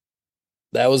that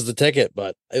was the ticket,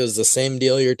 but it was the same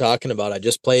deal you're talking about. I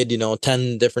just played,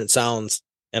 10 different sounds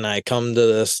and I come to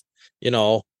this, you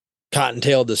know,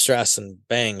 cottontail distress and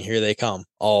bang, here they come.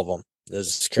 All of them.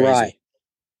 This is Right. crazy.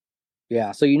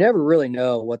 Yeah. So you never really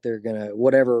know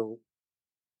whatever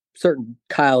certain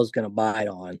Kyle's gonna bite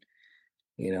on.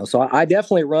 So I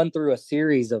definitely run through a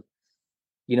series of,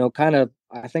 kind of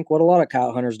I think what a lot of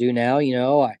coyote hunters do now,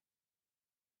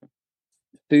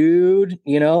 food,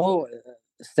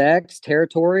 sex,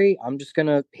 territory. I'm just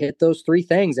gonna hit those three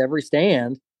things every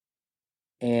stand,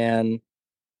 and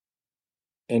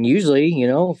usually,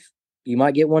 you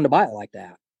might get one to bite like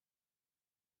that.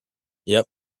 Yep.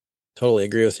 Totally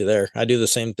agree with you there. I do the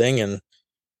same thing and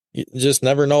you just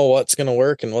never know what's going to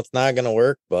work and what's not going to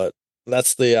work, but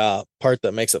that's the part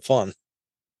that makes it fun.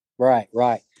 Right,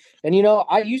 right. And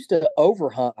I used to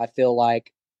overhunt. I feel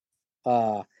like,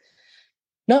 uh,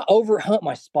 not overhunt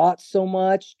my spots so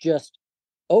much, just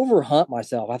overhunt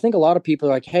myself. I think a lot of people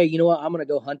are like, "Hey, you know what? I'm going to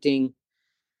go hunting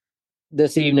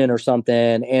this evening or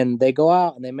something," and they go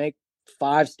out and they make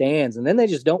five stands, and then they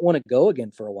just don't want to go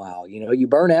again for a while. You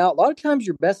burn out. A lot of times,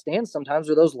 your best stands sometimes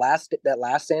are that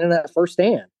last stand and that first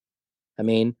stand. I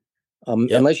mean, Yep.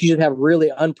 unless you just have really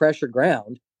unpressured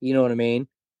ground, you know what I mean?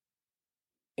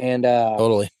 And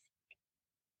Totally.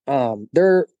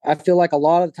 there, I feel like a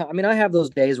lot of the time, I mean, I have those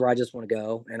days where I just want to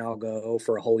go and I'll go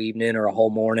for a whole evening or a whole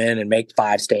morning and make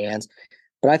five stands.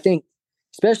 But I think,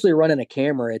 especially running a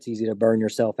camera, it's easy to burn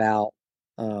yourself out.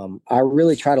 I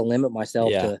really try to limit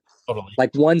myself Yeah. to Totally.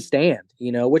 like one stand,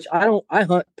 which I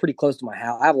hunt pretty close to my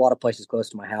house. I have a lot of places close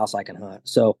to my house I can hunt.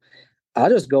 So I'll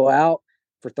just go out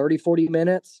for 30, 40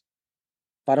 minutes.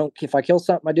 If I kill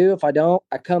something, I do. If I don't,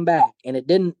 I come back. And it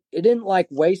didn't like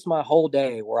waste my whole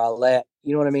day where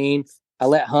you know what I mean? I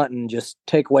let hunting just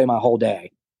take away my whole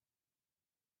day.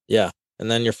 Yeah. And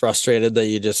then you're frustrated that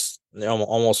you just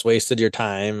almost wasted your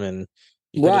time and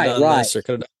you could have Right, done right. this or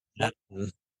could have done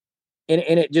that. And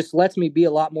And it just lets me be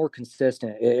a lot more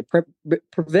consistent. It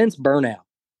prevents burnout,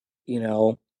 you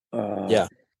know, uh, yeah.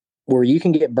 where you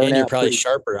can get And you're burnout probably pretty.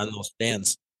 sharper on those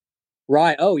stands.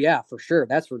 Right. Oh yeah, for sure.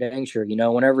 That's for dang sure.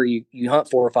 Whenever you hunt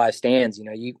 4 or 5 stands,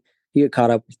 you get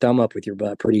caught up thumb up with your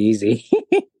butt pretty easy.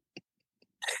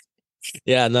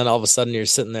 Yeah. And then all of a sudden you're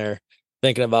sitting there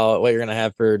thinking about what you're going to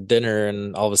have for dinner.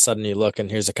 And all of a sudden you look and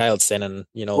here's a coyote standing,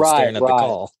 Right, staring at the right,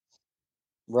 call.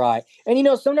 right. And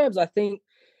sometimes I think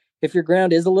if your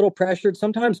ground is a little pressured,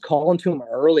 sometimes calling to them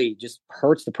early just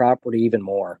hurts the property even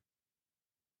more.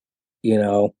 You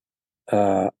know,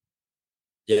 uh,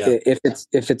 Yeah. if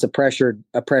it's a pressured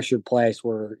place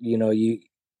where you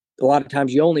a lot of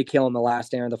times you only kill in the last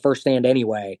stand or the first stand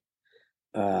anyway.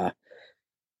 Uh,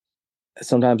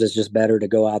 Sometimes it's just better to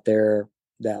go out there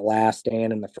that last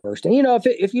stand and the first. And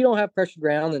if you don't have pressured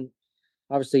ground, then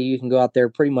obviously you can go out there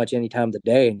pretty much any time of the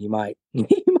day, and you might you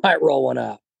might roll one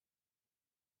up.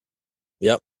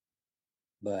 Yep.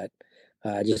 But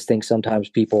I just think sometimes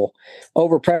people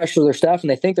overpressure their stuff and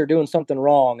they think they're doing something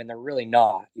wrong, and they're really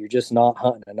not. You're just not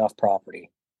hunting enough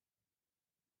property.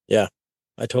 Yeah.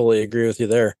 I totally agree with you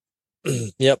there.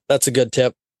 Yep. That's a good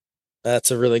tip.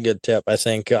 That's a really good tip. I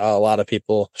think a lot of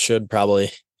people should probably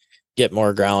get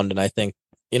more ground. And I think,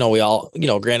 we all,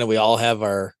 granted, we all have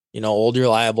our, old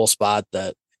reliable spot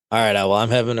that, all right, well,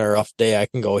 I'm having a rough day. I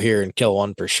can go here and kill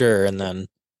one for sure. And then,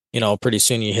 pretty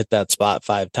soon you hit that spot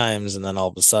 5 times and then all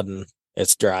of a sudden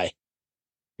it's dry.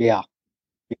 Yeah.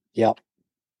 Yep.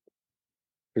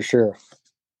 For sure.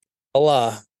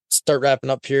 I'll start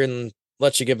wrapping up here and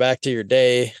let you get back to your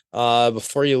day.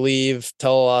 Before you leave,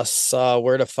 tell us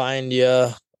where to find you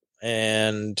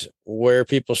and where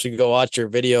people should go watch your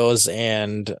videos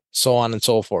and so on and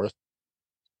so forth.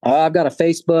 I've got a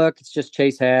Facebook. It's just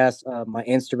Chase Hess. My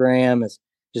Instagram is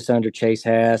just under Chase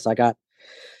Hess. I got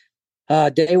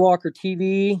Daywalker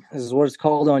TV. This is what it's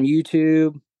called on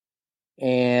YouTube.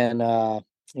 And I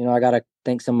got to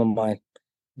thank some of my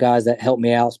guys that help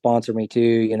me out sponsor me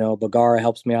too. Bagara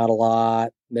helps me out a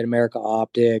lot. Mid America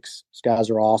Optics, these guys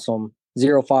are awesome.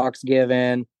 Zero Fox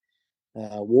Given,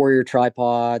 Warrior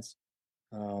Tripods.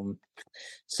 Um,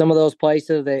 some of those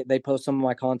places they post some of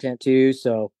my content too.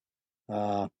 So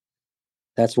uh,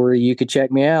 that's where you could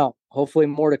check me out. Hopefully,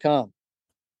 more to come.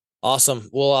 Awesome.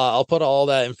 Well, I'll put all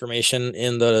that information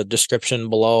in the description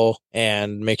below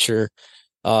and make sure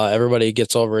everybody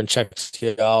gets over and checks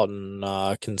you out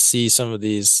and can see some of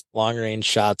these long range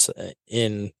shots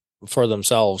in for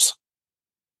themselves.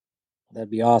 That'd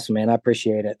be awesome, man. I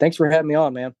appreciate it. Thanks for having me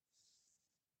on, man.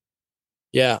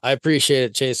 Yeah, I appreciate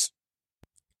it, Chase.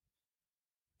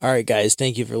 All right, guys,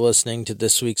 thank you for listening to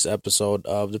this week's episode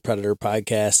of the Predator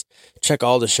Podcast. Check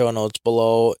all the show notes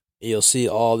below. You'll see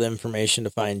all the information to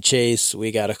find Chase.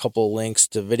 We got a couple links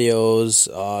to videos,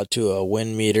 to a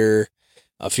wind meter,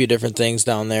 a few different things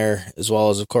down there, as well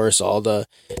as, of course, all the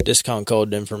discount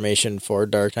code information for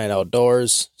Dark Knight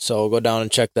Outdoors. So go down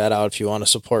and check that out if you want to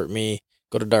support me.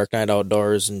 Go to Dark Knight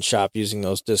Outdoors and shop using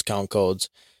those discount codes.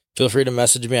 Feel free to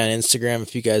message me on Instagram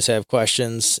if you guys have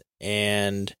questions,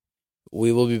 and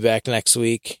we will be back next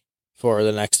week for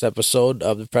the next episode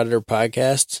of the Predator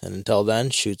Podcast. And until then,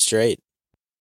 shoot straight.